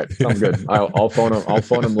on. All right, sounds good. I'll phone him. I'll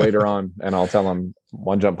phone him later on, and I'll tell him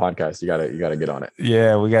One Jump Podcast. You gotta get on it.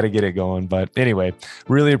 Yeah, we got to get it going. But anyway,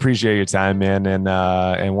 really appreciate your time, man.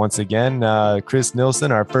 And once again, Chris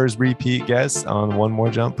Nilsson, our first repeat guest on One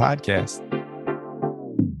More Jump Podcast.